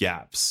had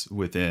gaps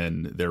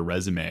within their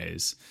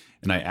resumes.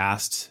 And I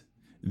asked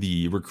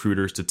the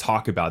recruiters to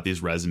talk about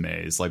these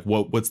resumes. Like,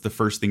 what's the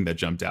first thing that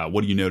jumped out?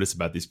 What do you notice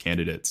about these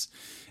candidates?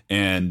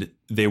 And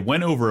they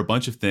went over a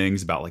bunch of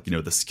things about, like,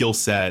 the skill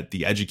set,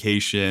 the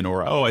education,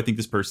 or, oh, I think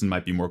this person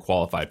might be more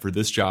qualified for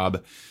this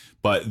job.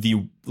 But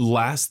the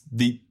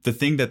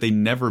thing that they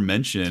never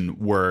mentioned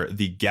were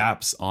the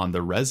gaps on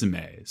the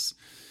resumes.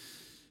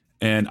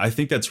 And I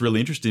think that's really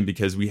interesting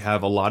because we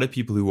have a lot of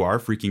people who are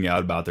freaking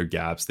out about their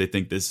gaps. They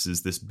think this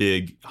is this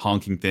big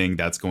honking thing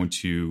that's going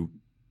to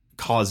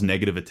cause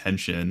negative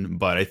attention.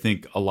 But I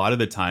think a lot of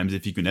the times,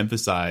 if you can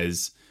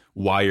emphasize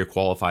why you're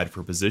qualified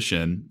for a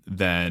position,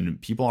 then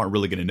people aren't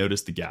really going to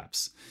notice the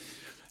gaps.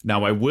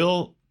 Now, I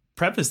will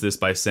preface this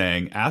by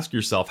saying, ask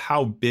yourself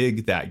how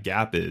big that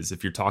gap is.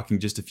 If you're talking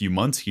just a few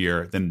months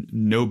here, then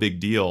no big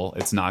deal.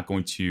 It's not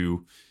going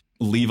to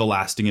leave a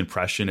lasting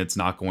impression. It's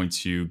not going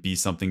to be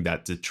something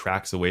that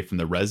detracts away from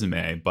the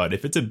resume. But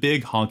if it's a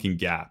big honking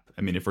gap,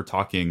 if we're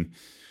talking,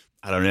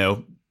 I don't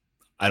know,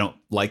 I don't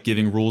like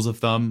giving rules of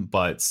thumb,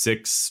 but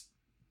 6+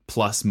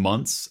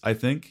 months, I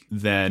think,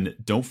 then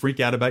don't freak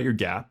out about your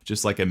gap,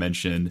 just like I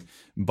mentioned.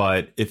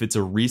 But if it's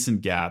a recent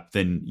gap,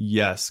 then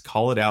yes,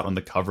 call it out on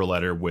the cover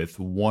letter with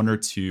 1 or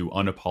 2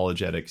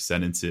 unapologetic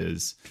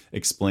sentences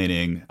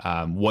explaining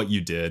what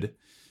you did.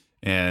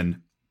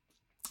 And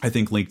I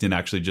think LinkedIn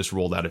actually just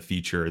rolled out a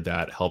feature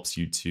that helps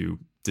you to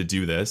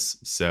do this.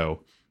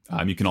 So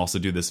you can also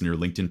do this in your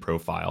LinkedIn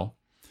profile.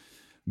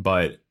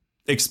 But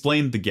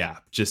explain the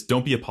gap. Just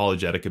don't be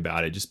apologetic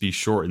about it. Just be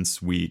short and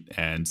sweet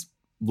and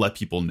let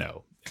people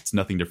know. It's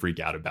nothing to freak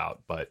out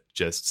about, but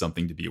just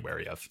something to be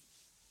wary of.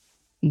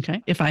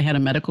 Okay. If I had a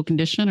medical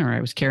condition or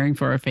I was caring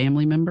for a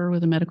family member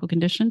with a medical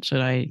condition,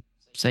 should I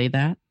say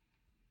that?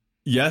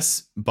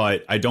 Yes,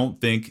 but I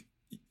don't think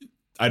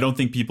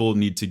people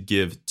need to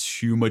give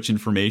too much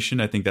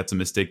information. I think that's a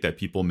mistake that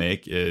people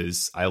make.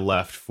 Is I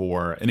left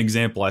for an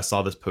example. I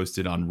saw this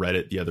posted on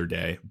Reddit the other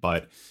day,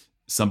 but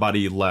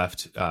somebody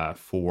left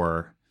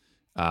for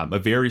a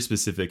very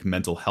specific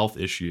mental health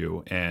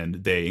issue, and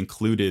they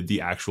included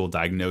the actual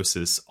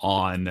diagnosis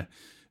on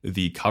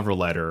the cover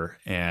letter.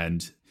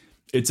 And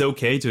it's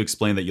okay to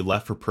explain that you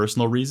left for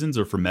personal reasons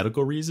or for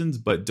medical reasons,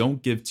 but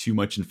don't give too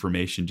much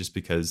information, just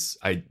because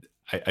I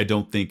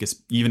don't think,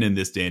 even in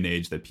this day and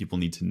age, that people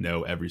need to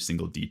know every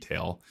single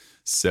detail.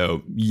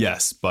 So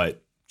yes,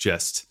 but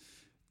just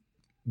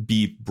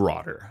be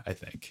broader, I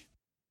think.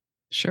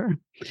 Sure.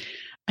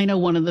 I know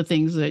one of the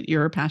things that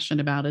you're passionate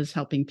about is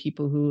helping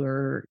people who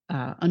are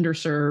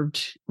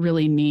underserved,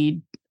 really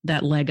need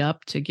that leg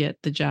up to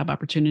get the job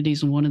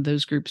opportunities. And one of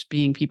those groups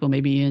being people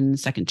maybe in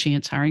second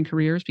chance hiring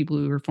careers, people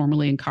who are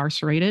formerly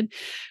incarcerated,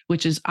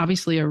 which is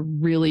obviously a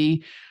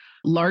really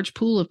large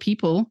pool of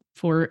people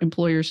for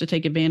employers to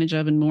take advantage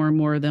of. And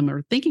more of them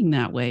are thinking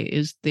that way.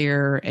 Is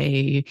there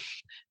a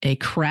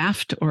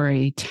craft or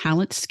a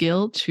talent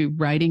skill to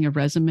writing a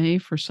resume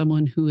for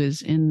someone who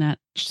is in that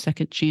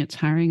second chance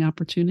hiring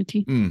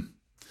opportunity?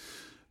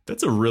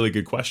 That's a really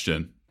good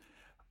question.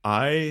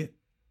 I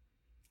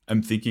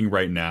I'm thinking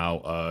right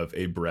now of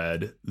a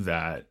bread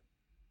that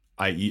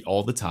I eat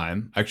all the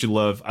time.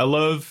 I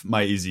love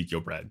my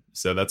Ezekiel bread.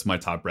 So that's my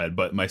top bread.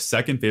 But my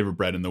second favorite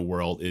bread in the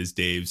world is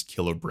Dave's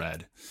Killer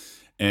Bread.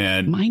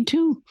 And mine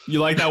too.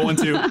 You like that one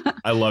too?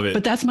 I love it.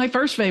 But that's my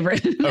first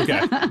favorite.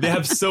 Okay. They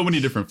have so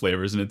many different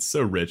flavors and it's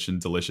so rich and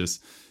delicious.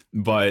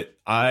 But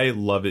I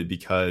love it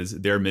because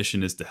their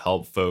mission is to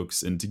help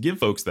folks and to give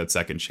folks that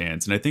second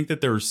chance. And I think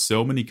that there are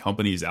so many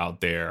companies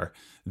out there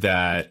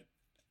that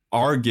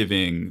are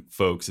giving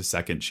folks a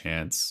second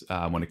chance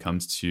when it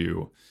comes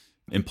to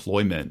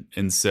employment.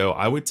 And so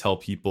I would tell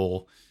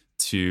people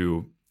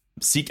to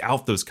seek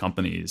out those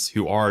companies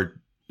who are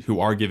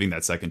giving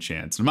that second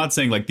chance. I'm not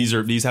saying like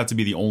these have to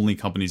be the only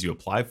companies you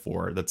apply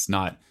for. That's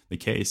not the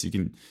case.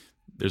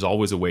 There's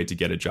always a way to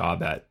get a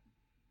job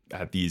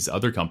at these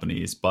other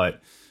companies,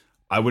 but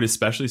I would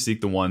especially seek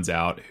the ones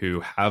out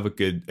who have a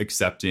good,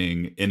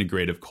 accepting,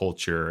 integrative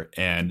culture,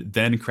 and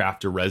then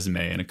craft a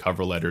resume and a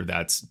cover letter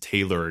that's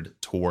tailored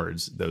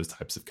towards those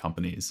types of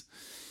companies.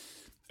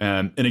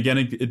 And again,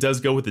 it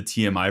does go with the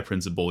TMI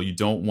principle. You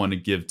don't want to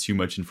give too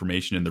much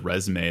information in the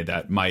resume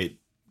that might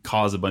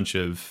cause a bunch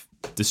of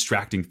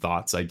distracting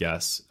thoughts, I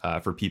guess,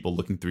 for people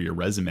looking through your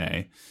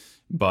resume.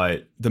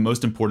 But the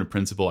most important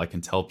principle I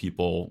can tell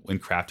people when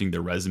crafting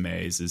their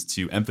resumes is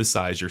to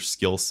emphasize your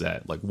skill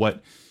set. Like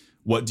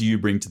what do you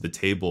bring to the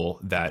table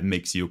that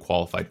makes you a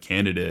qualified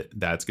candidate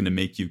that's going to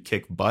make you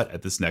kick butt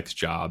at this next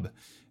job?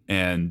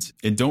 And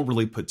don't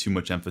really put too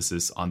much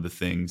emphasis on the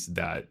things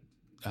that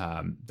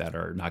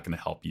are not going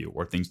to help you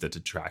or things that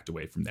detract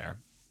away from there.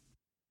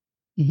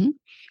 Mm-hmm.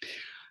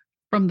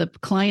 From the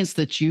clients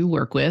that you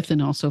work with,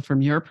 and also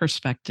from your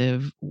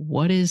perspective,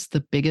 what is the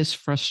biggest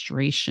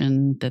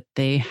frustration that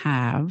they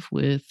have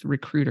with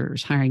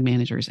recruiters, hiring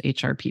managers,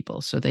 HR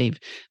people? So they've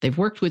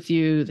worked with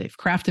you, they've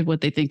crafted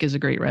what they think is a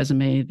great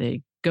resume,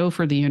 they go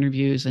for the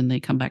interviews, and they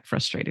come back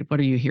frustrated. What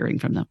are you hearing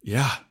from them?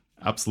 Yeah,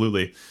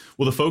 absolutely.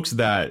 Well, the folks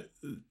that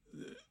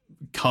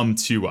come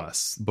to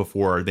us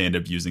before they end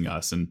up using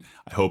us, and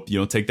I hope you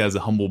don't take that as a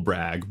humble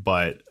brag,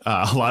 but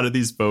a lot of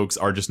these folks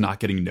are just not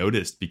getting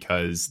noticed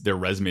because their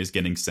resume is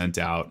getting sent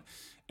out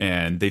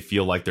and they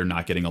feel like they're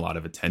not getting a lot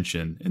of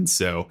attention. And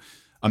so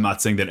I'm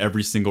not saying that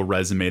every single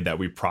resume that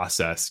we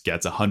process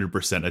gets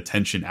 100%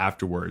 attention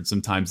afterwards.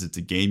 Sometimes it's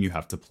a game you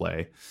have to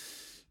play,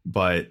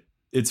 but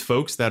it's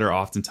folks that are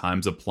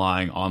oftentimes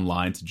applying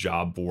online to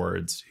job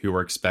boards who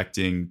are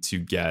expecting to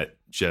get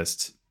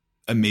just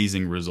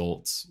amazing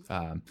results.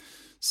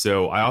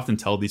 So I often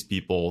tell these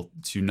people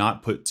to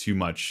not put too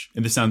much,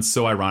 and this sounds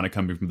so ironic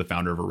coming from the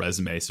founder of a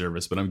resume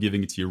service, but I'm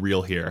giving it to you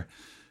real here.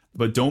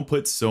 But don't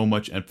put so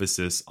much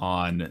emphasis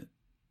on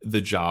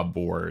the job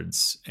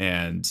boards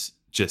and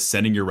just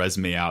sending your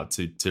resume out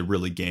to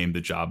really game the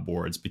job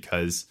boards,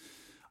 because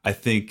I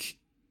think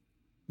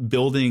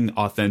building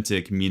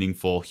authentic,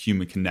 meaningful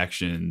human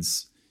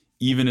connections,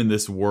 even in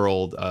this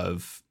world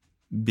of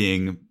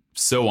being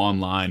so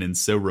online and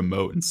so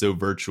remote and so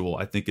virtual,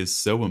 I think is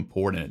so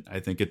important. I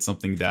think it's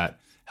something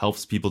that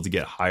helps people to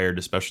get hired,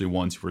 especially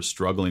ones who are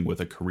struggling with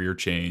a career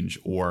change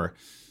or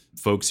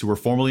folks who were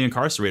formerly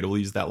incarcerated. We'll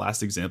use that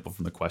last example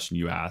from the question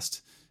you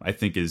asked, I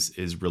think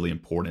is really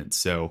important.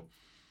 So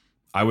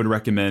I would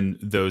recommend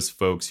those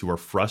folks who are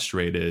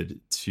frustrated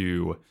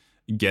to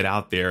get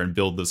out there and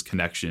build those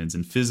connections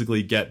and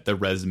physically get the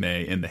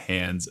resume in the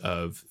hands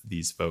of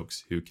these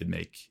folks who can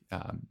make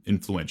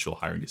influential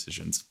hiring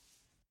decisions.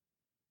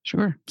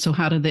 Sure. So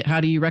how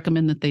do you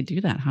recommend that they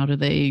do that? How do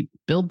they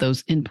build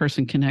those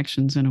in-person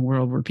connections in a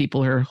world where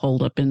people are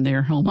holed up in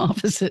their home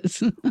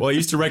offices? Well, I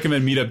used to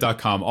recommend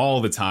meetup.com all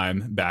the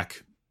time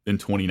back in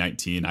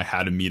 2019. I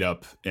had a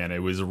meetup and it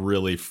was a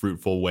really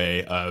fruitful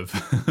way of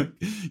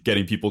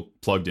getting people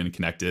plugged in and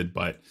connected,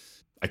 but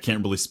I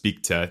can't really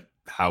speak to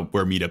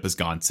where meetup has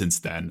gone since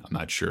then. I'm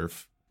not sure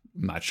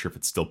if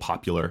it's still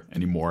popular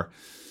anymore.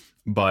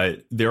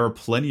 But there are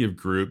plenty of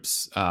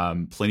groups,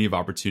 plenty of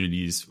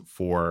opportunities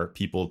for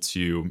people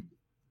to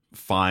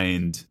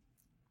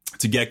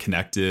get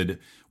connected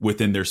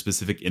within their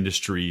specific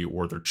industry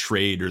or their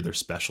trade or their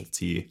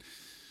specialty.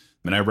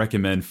 And I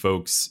recommend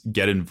folks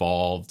get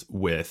involved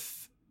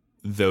with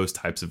those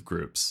types of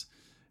groups.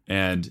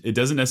 And it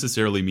doesn't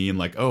necessarily mean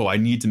like, oh, I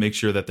need to make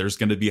sure that there's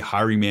going to be a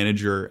hiring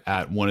manager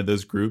at one of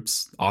those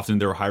groups. Often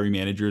there are hiring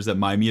managers at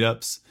my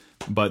meetups.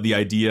 But the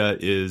idea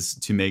is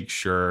to make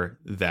sure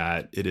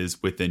that it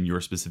is within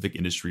your specific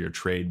industry or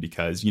trade,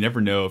 because you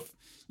never know if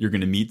you're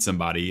going to meet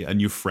somebody, a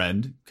new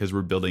friend, because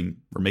we're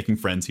making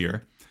friends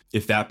here.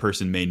 If that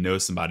person may know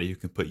somebody who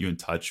can put you in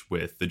touch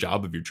with the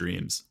job of your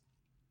dreams.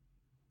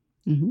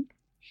 Mm-hmm.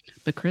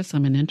 But Chris,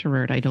 I'm an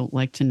introvert. I don't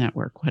like to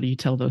network. What do you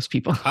tell those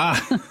people?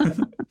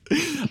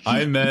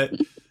 I met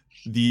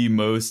the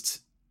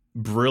most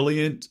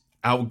brilliant,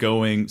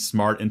 outgoing,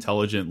 smart,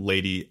 intelligent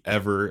lady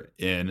ever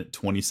in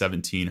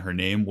 2017. Her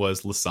name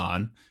was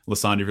Lasan.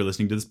 Lasan, if you're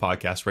listening to this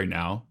podcast right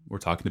now, we're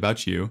talking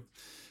about you.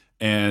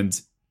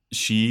 And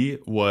she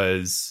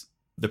was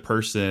the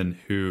person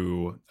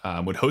who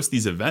would host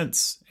these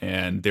events.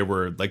 And there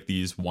were like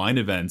these wine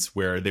events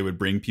where they would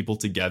bring people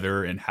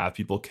together and have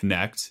people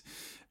connect.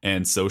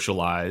 and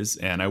socialize.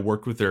 And I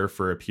worked with her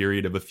for a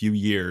period of a few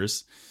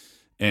years.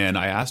 And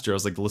I asked her, I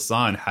was like,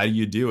 Lisanne, how do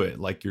you do it?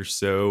 Like, you're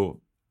so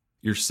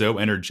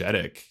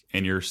energetic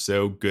and you're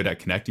so good at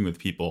connecting with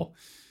people.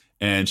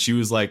 And she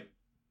was like,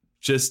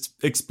 just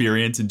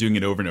experience and doing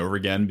it over and over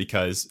again.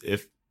 Because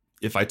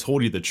if I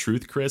told you the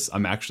truth, Chris,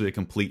 I'm actually a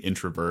complete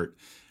introvert.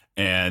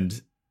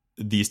 And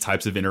these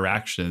types of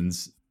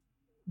interactions,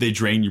 they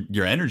drain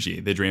your energy.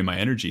 They drain my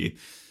energy.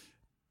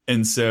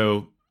 And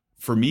so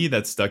for me,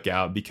 that stuck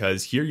out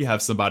because here you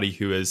have somebody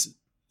who has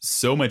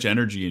so much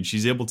energy and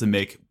she's able to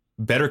make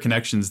better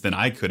connections than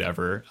I could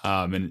ever,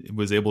 and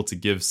was able to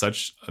give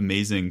such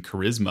amazing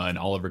charisma in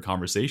all of her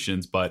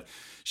conversations. But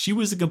she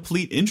was a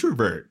complete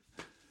introvert.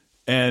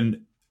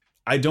 And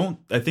I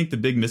think the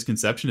big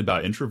misconception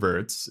about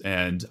introverts,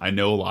 and I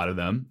know a lot of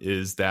them,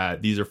 is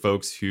that these are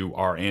folks who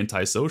are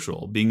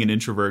antisocial. Being an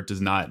introvert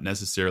does not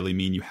necessarily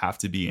mean you have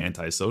to be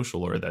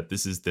antisocial or that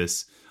this is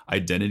this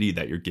identity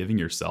that you're giving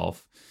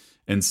yourself.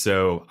 And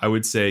so I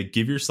would say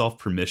give yourself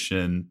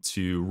permission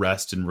to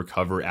rest and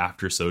recover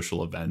after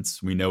social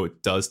events. We know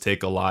it does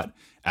take a lot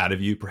out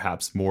of you,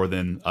 perhaps more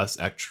than us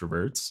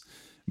extroverts.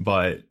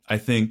 But I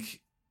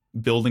think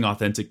building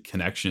authentic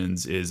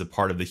connections is a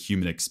part of the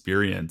human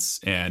experience.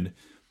 And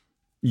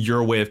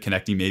your way of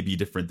connecting may be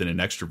different than an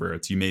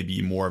extrovert's. You may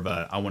be more of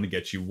I want to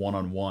get you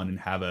one-on-one and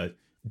have a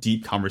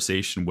deep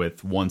conversation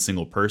with one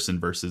single person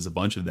versus a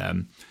bunch of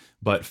them.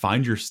 But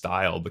find your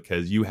style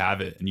because you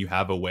have it and you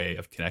have a way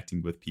of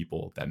connecting with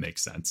people that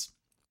makes sense.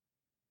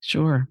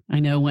 Sure. I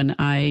know when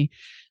I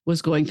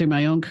was going through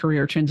my own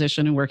career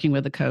transition and working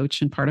with a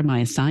coach and part of my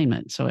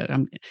assignment. So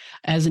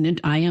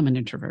I am an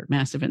introvert,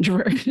 massive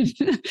introvert.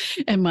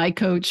 And my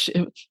coach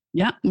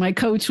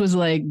was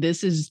like,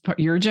 this is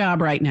your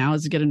job right now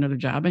is to get another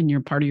job.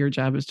 And part of your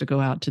job is to go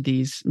out to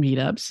these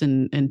meetups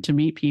and to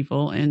meet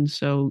people. And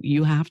so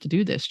you have to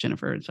do this,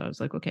 Jennifer. And so I was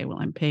like, okay, well,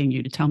 I'm paying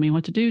you to tell me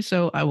what to do.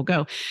 So I will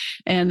go.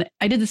 And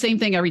I did the same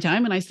thing every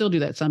time. And I still do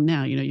that some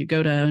now. You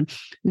go to a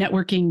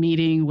networking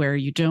meeting where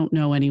you don't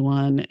know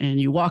anyone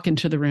and you walk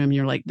into the room,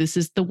 you're like, this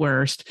is the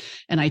worst.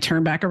 And I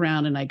turn back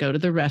around and I go to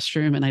the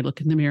restroom and I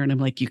look in the mirror and I'm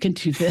like, you can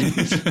do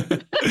this.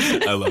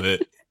 I love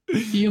it.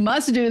 You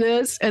must do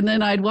this. And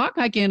then I'd walk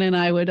back in and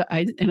I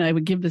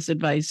would give this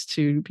advice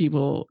to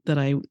people that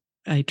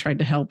I tried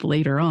to help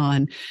later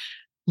on.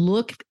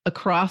 Look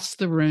across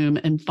the room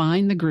and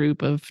find the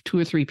group of 2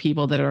 or 3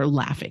 people that are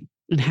laughing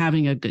and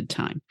having a good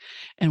time,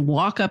 and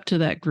walk up to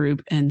that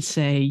group and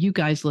say, you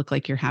guys look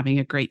like you're having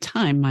a great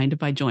time. Mind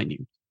if I join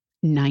you?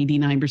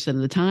 99% of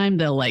the time,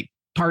 they'll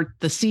part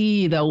the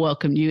sea, they'll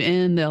welcome you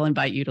in, they'll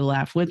invite you to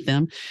laugh with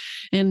them.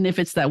 And if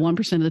it's that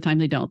 1% of the time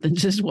they don't, then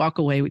just walk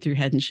away with your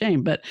head in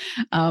shame. But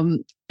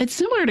it's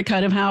similar to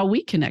kind of how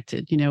we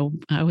connected.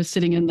 I was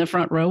sitting in the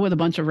front row with a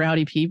bunch of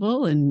rowdy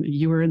people and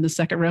you were in the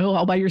second row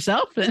all by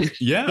yourself.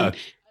 Yeah.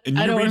 And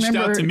you reached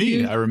out to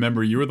me. I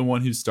remember you were the one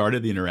who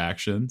started the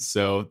interaction.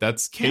 So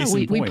that's case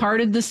in point. We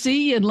parted the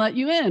sea and let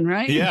you in,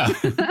 right? Yeah.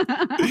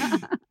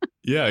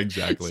 Yeah,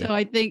 exactly. So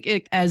I think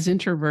as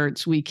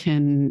introverts, we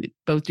can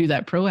both do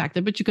that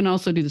proactive, but you can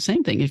also do the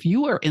same thing. If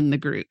you are in the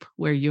group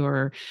where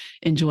you're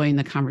enjoying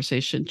the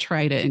conversation,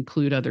 try to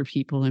include other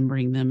people and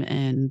bring them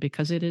in,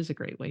 because it is a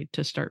great way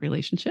to start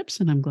relationships.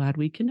 And I'm glad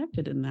we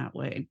connected in that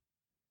way.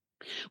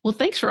 Well,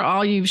 thanks for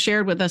all you've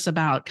shared with us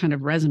about kind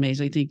of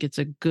resumes. I think it's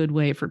a good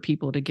way for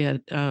people to get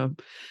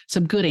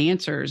some good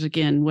answers.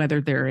 Again,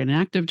 whether they're in an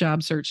active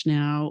job search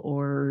now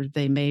or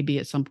they may be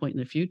at some point in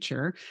the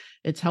future,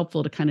 it's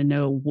helpful to kind of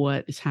know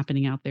what is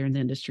happening out there in the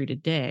industry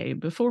today.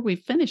 Before we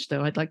finish,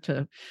 though, I'd like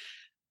to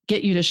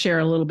get you to share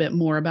a little bit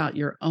more about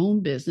your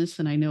own business.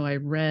 And I know I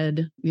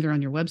read either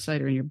on your website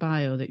or in your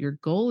bio that your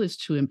goal is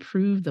to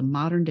improve the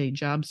modern day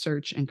job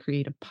search and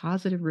create a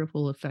positive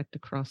ripple effect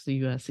across the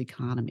U.S.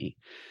 economy.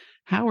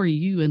 How are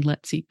you and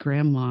Let's Eat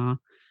Grandma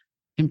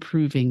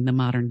improving the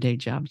modern day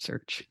job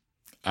search?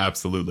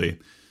 Absolutely.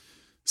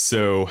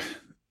 So,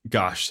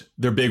 gosh,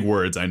 they're big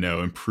words, I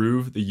know.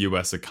 Improve the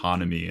U.S.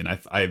 economy. And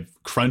I've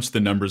crunched the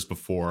numbers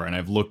before, and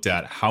I've looked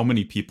at how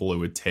many people it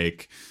would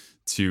take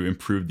to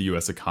improve the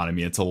U.S.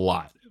 economy. It's a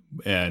lot.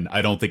 And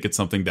I don't think it's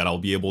something that I'll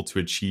be able to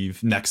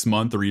achieve next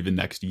month or even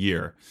next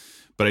year.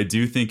 But I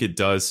do think it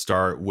does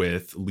start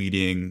with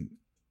leading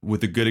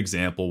with a good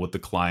example with the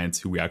clients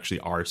who we actually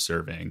are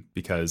serving,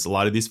 because a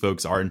lot of these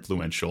folks are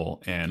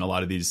influential and a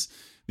lot of these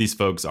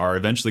folks are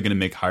eventually going to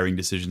make hiring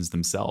decisions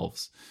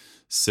themselves.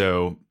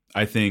 So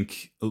I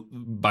think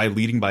by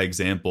leading by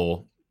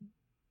example,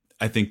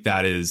 I think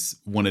that is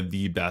one of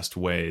the best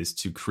ways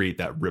to create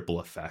that ripple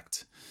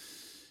effect.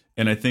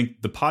 And I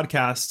think the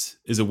podcast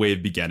is a way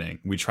of beginning.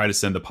 We try to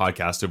send the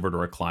podcast over to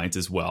our clients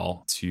as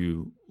well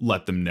to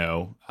let them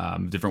know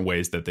different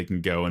ways that they can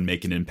go and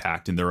make an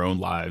impact in their own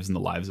lives and the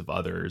lives of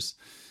others.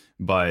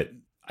 But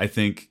I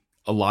think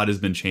a lot has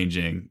been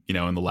changing,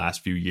 in the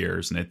last few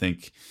years. And I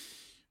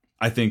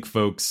think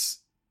folks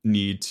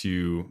need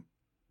to,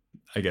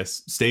 I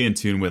guess, stay in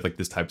tune with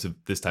this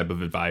type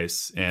of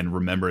advice and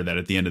remember that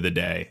at the end of the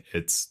day,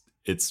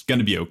 it's going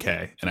to be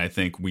okay. And I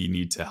think we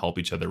need to help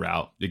each other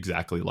out,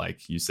 exactly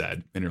like you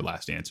said in your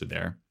last answer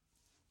there.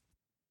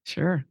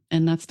 Sure.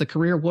 And that's the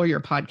Career Warrior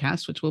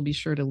podcast, which we'll be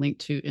sure to link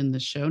to in the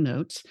show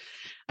notes.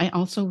 I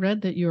also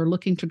read that you're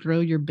looking to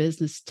grow your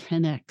business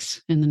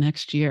 10x in the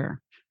next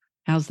year.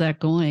 How's that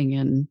going?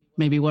 And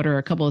maybe what are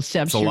a couple of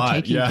steps you're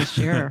taking to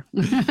share?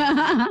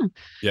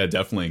 Yeah,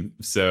 definitely.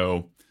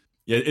 So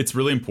it's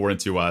really important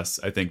to us,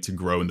 I think, to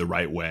grow in the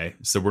right way.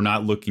 So we're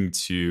not looking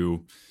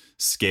to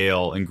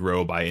scale and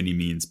grow by any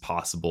means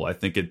possible. I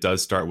think it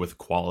does start with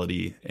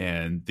quality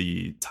and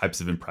the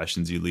types of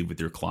impressions you leave with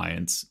your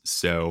clients.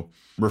 So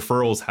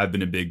referrals have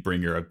been a big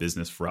bringer of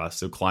business for us.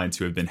 So clients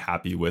who have been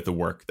happy with the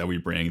work that we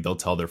bring, they'll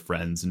tell their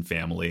friends and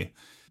family.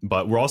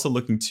 But we're also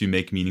looking to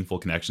make meaningful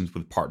connections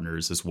with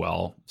partners as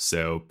well.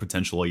 So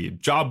potentially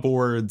job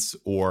boards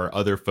or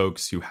other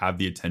folks who have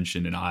the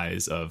attention and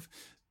eyes of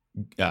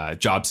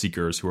job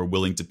seekers who are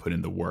willing to put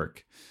in the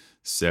work.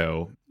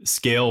 So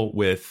scale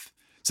with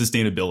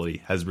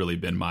sustainability has really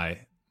been my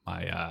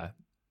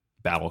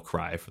battle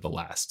cry for the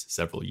last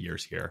several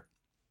years here.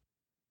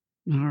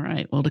 All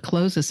right. Well, to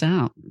close this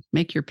out,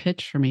 make your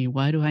pitch for me.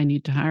 Why do I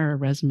need to hire a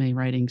resume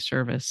writing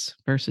service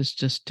versus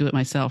just do it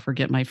myself or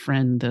get my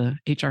friend, the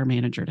HR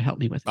manager, to help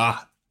me with it?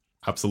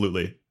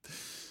 Absolutely.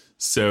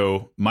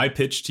 So my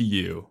pitch to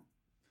you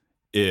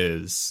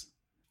is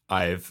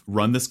I've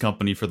run this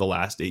company for the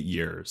last 8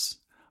 years.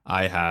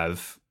 I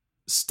have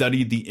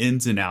studied the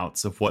ins and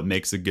outs of what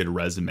makes a good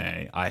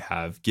resume. I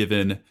have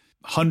given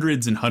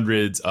hundreds and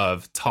hundreds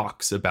of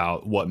talks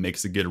about what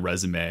makes a good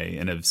resume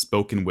and have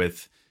spoken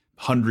with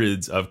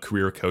hundreds of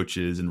career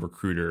coaches and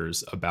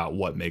recruiters about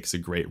what makes a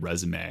great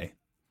resume.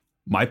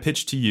 My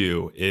pitch to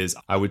you is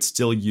I would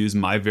still use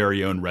my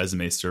very own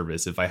resume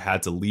service if I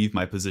had to leave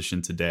my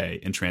position today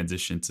and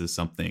transition to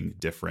something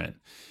different.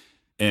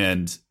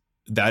 And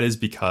that is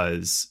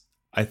because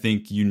I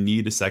think you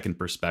need a second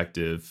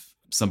perspective,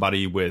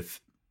 somebody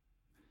with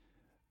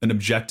an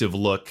objective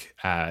look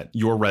at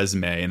your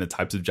resume and the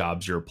types of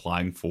jobs you're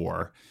applying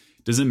for.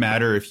 It doesn't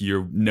matter if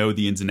you know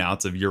the ins and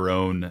outs of your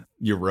own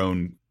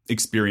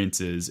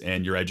experiences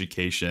and your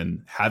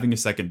education. Having a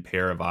second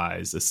pair of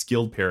eyes, a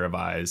skilled pair of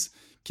eyes,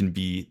 can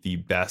be the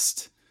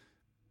best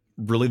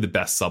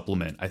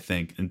supplement, I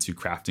think, into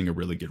crafting a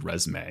really good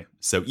resume.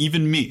 So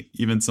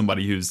even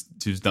somebody who's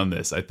done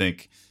this, I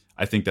think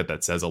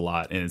that says a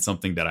lot, and it's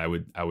something that I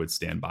would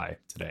stand by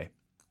today.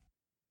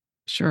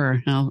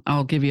 Sure.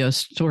 I'll give you a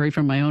story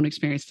from my own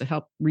experience to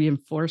help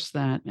reinforce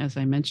that. As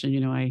I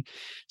mentioned, I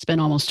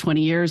spent almost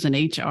 20 years in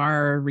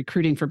HR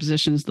recruiting for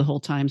positions the whole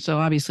time. So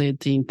obviously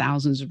I'd seen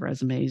thousands of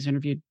resumes,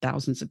 interviewed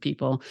thousands of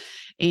people.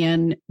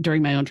 And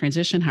during my own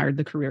transition, hired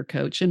the career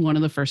coach. And one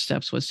of the first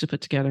steps was to put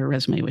together a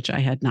resume, which I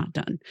had not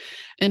done.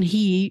 And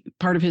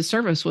part of his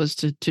service was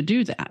to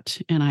do that.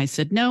 And I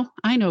said, no,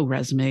 I know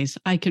resumes.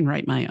 I can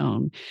write my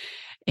own.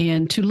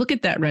 And to look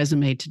at that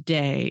resume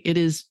today, it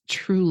is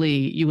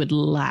truly, you would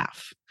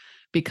laugh,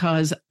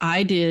 because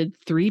I did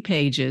 3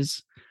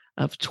 pages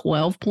of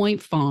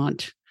 12-point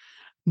font,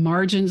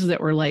 margins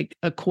that were like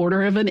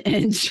 1/4 of an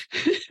inch,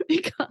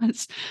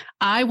 because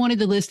I wanted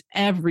to list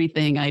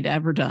everything I'd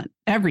ever done,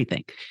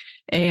 everything.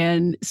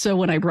 And so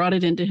when I brought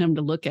it into him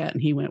to look at,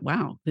 and he went,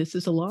 wow, this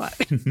is a lot.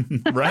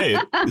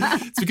 Right.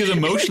 It's because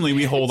emotionally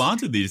we hold on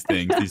to these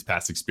things, these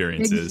past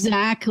experiences.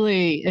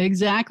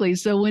 Exactly.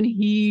 So when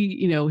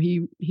he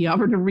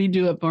offered to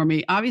redo it for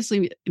me,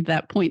 obviously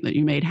that point that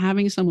you made,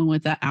 having someone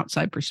with that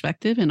outside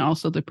perspective and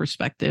also the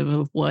perspective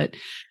of what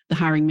the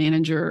hiring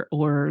manager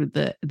or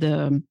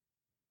the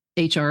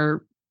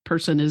HR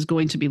person is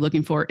going to be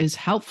looking for is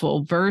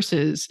helpful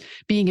versus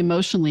being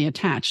emotionally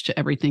attached to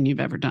everything you've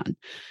ever done.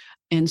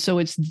 And so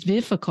it's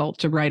difficult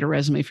to write a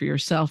resume for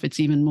yourself. It's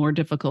even more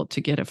difficult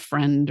to get a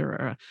friend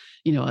or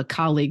a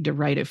colleague to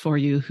write it for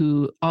you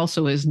who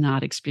also is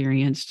not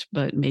experienced,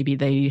 but maybe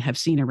they have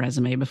seen a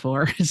resume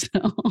before.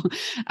 So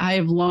I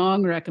have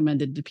long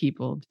recommended to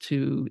people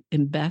to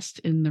invest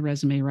in the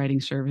resume writing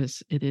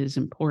service. It is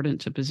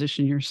important to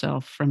position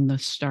yourself from the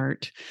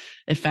start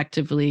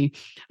effectively.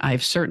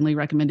 I've certainly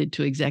recommended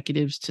to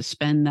executives to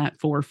spend that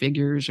 4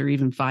 figures or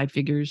even 5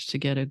 figures to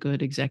get a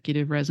good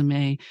executive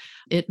resume.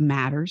 It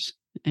matters.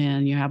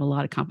 And you have a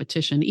lot of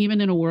competition,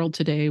 even in a world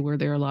today where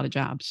there are a lot of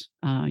jobs.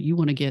 You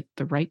want to get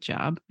the right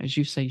job, as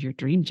you say, your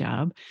dream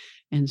job.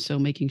 And so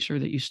making sure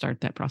that you start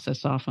that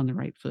process off on the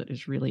right foot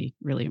is really,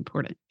 really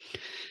important.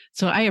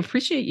 So I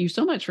appreciate you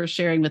so much for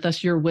sharing with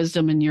us your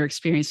wisdom and your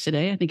experience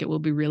today. I think it will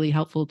be really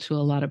helpful to a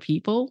lot of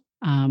people.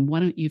 Why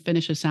don't you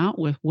finish us out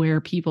with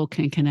where people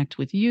can connect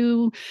with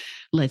you?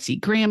 Let's Eat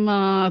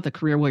Grandma, the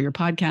Career Warrior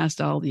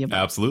podcast, all the above.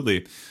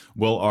 Absolutely.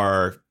 Well,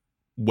 our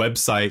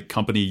website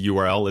company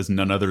URL is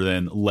none other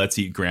than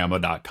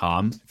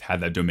let'seatgrandma.com. I've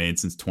had that domain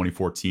since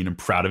 2014. I'm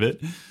proud of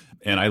it.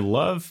 And I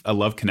love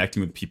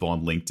connecting with people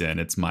on LinkedIn.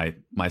 It's my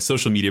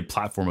social media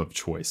platform of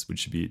choice, which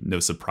should be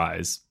no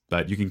surprise.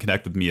 But you can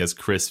connect with me as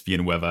Chris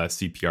Villanueva,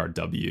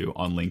 CPRW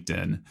on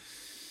LinkedIn.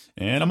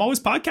 And I'm always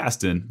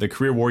podcasting. The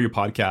Career Warrior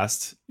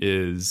podcast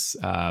is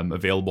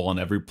available on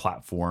every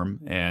platform.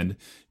 And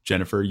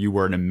Jennifer, you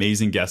were an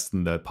amazing guest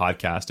in the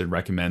podcast. I'd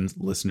recommend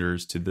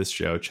listeners to this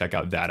show check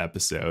out that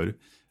episode.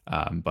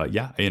 But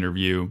yeah, I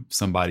interview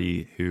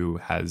somebody who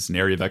has an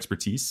area of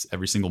expertise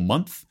every single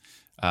month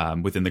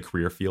within the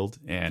career field,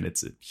 and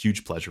it's a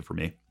huge pleasure for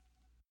me.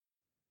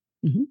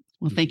 Mm-hmm.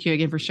 Well, thank you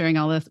again for sharing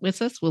all this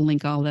with us. We'll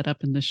link all that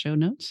up in the show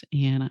notes.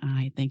 And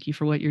I thank you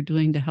for what you're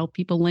doing to help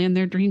people land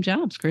their dream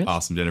jobs, Chris.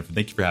 Awesome, Jennifer.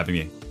 Thank you for having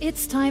me.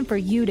 It's time for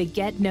you to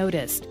get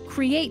noticed,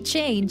 create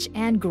change,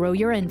 and grow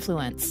your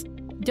influence.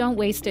 Don't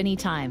waste any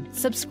time.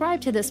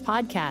 Subscribe to this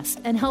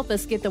podcast and help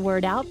us get the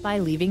word out by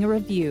leaving a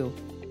review.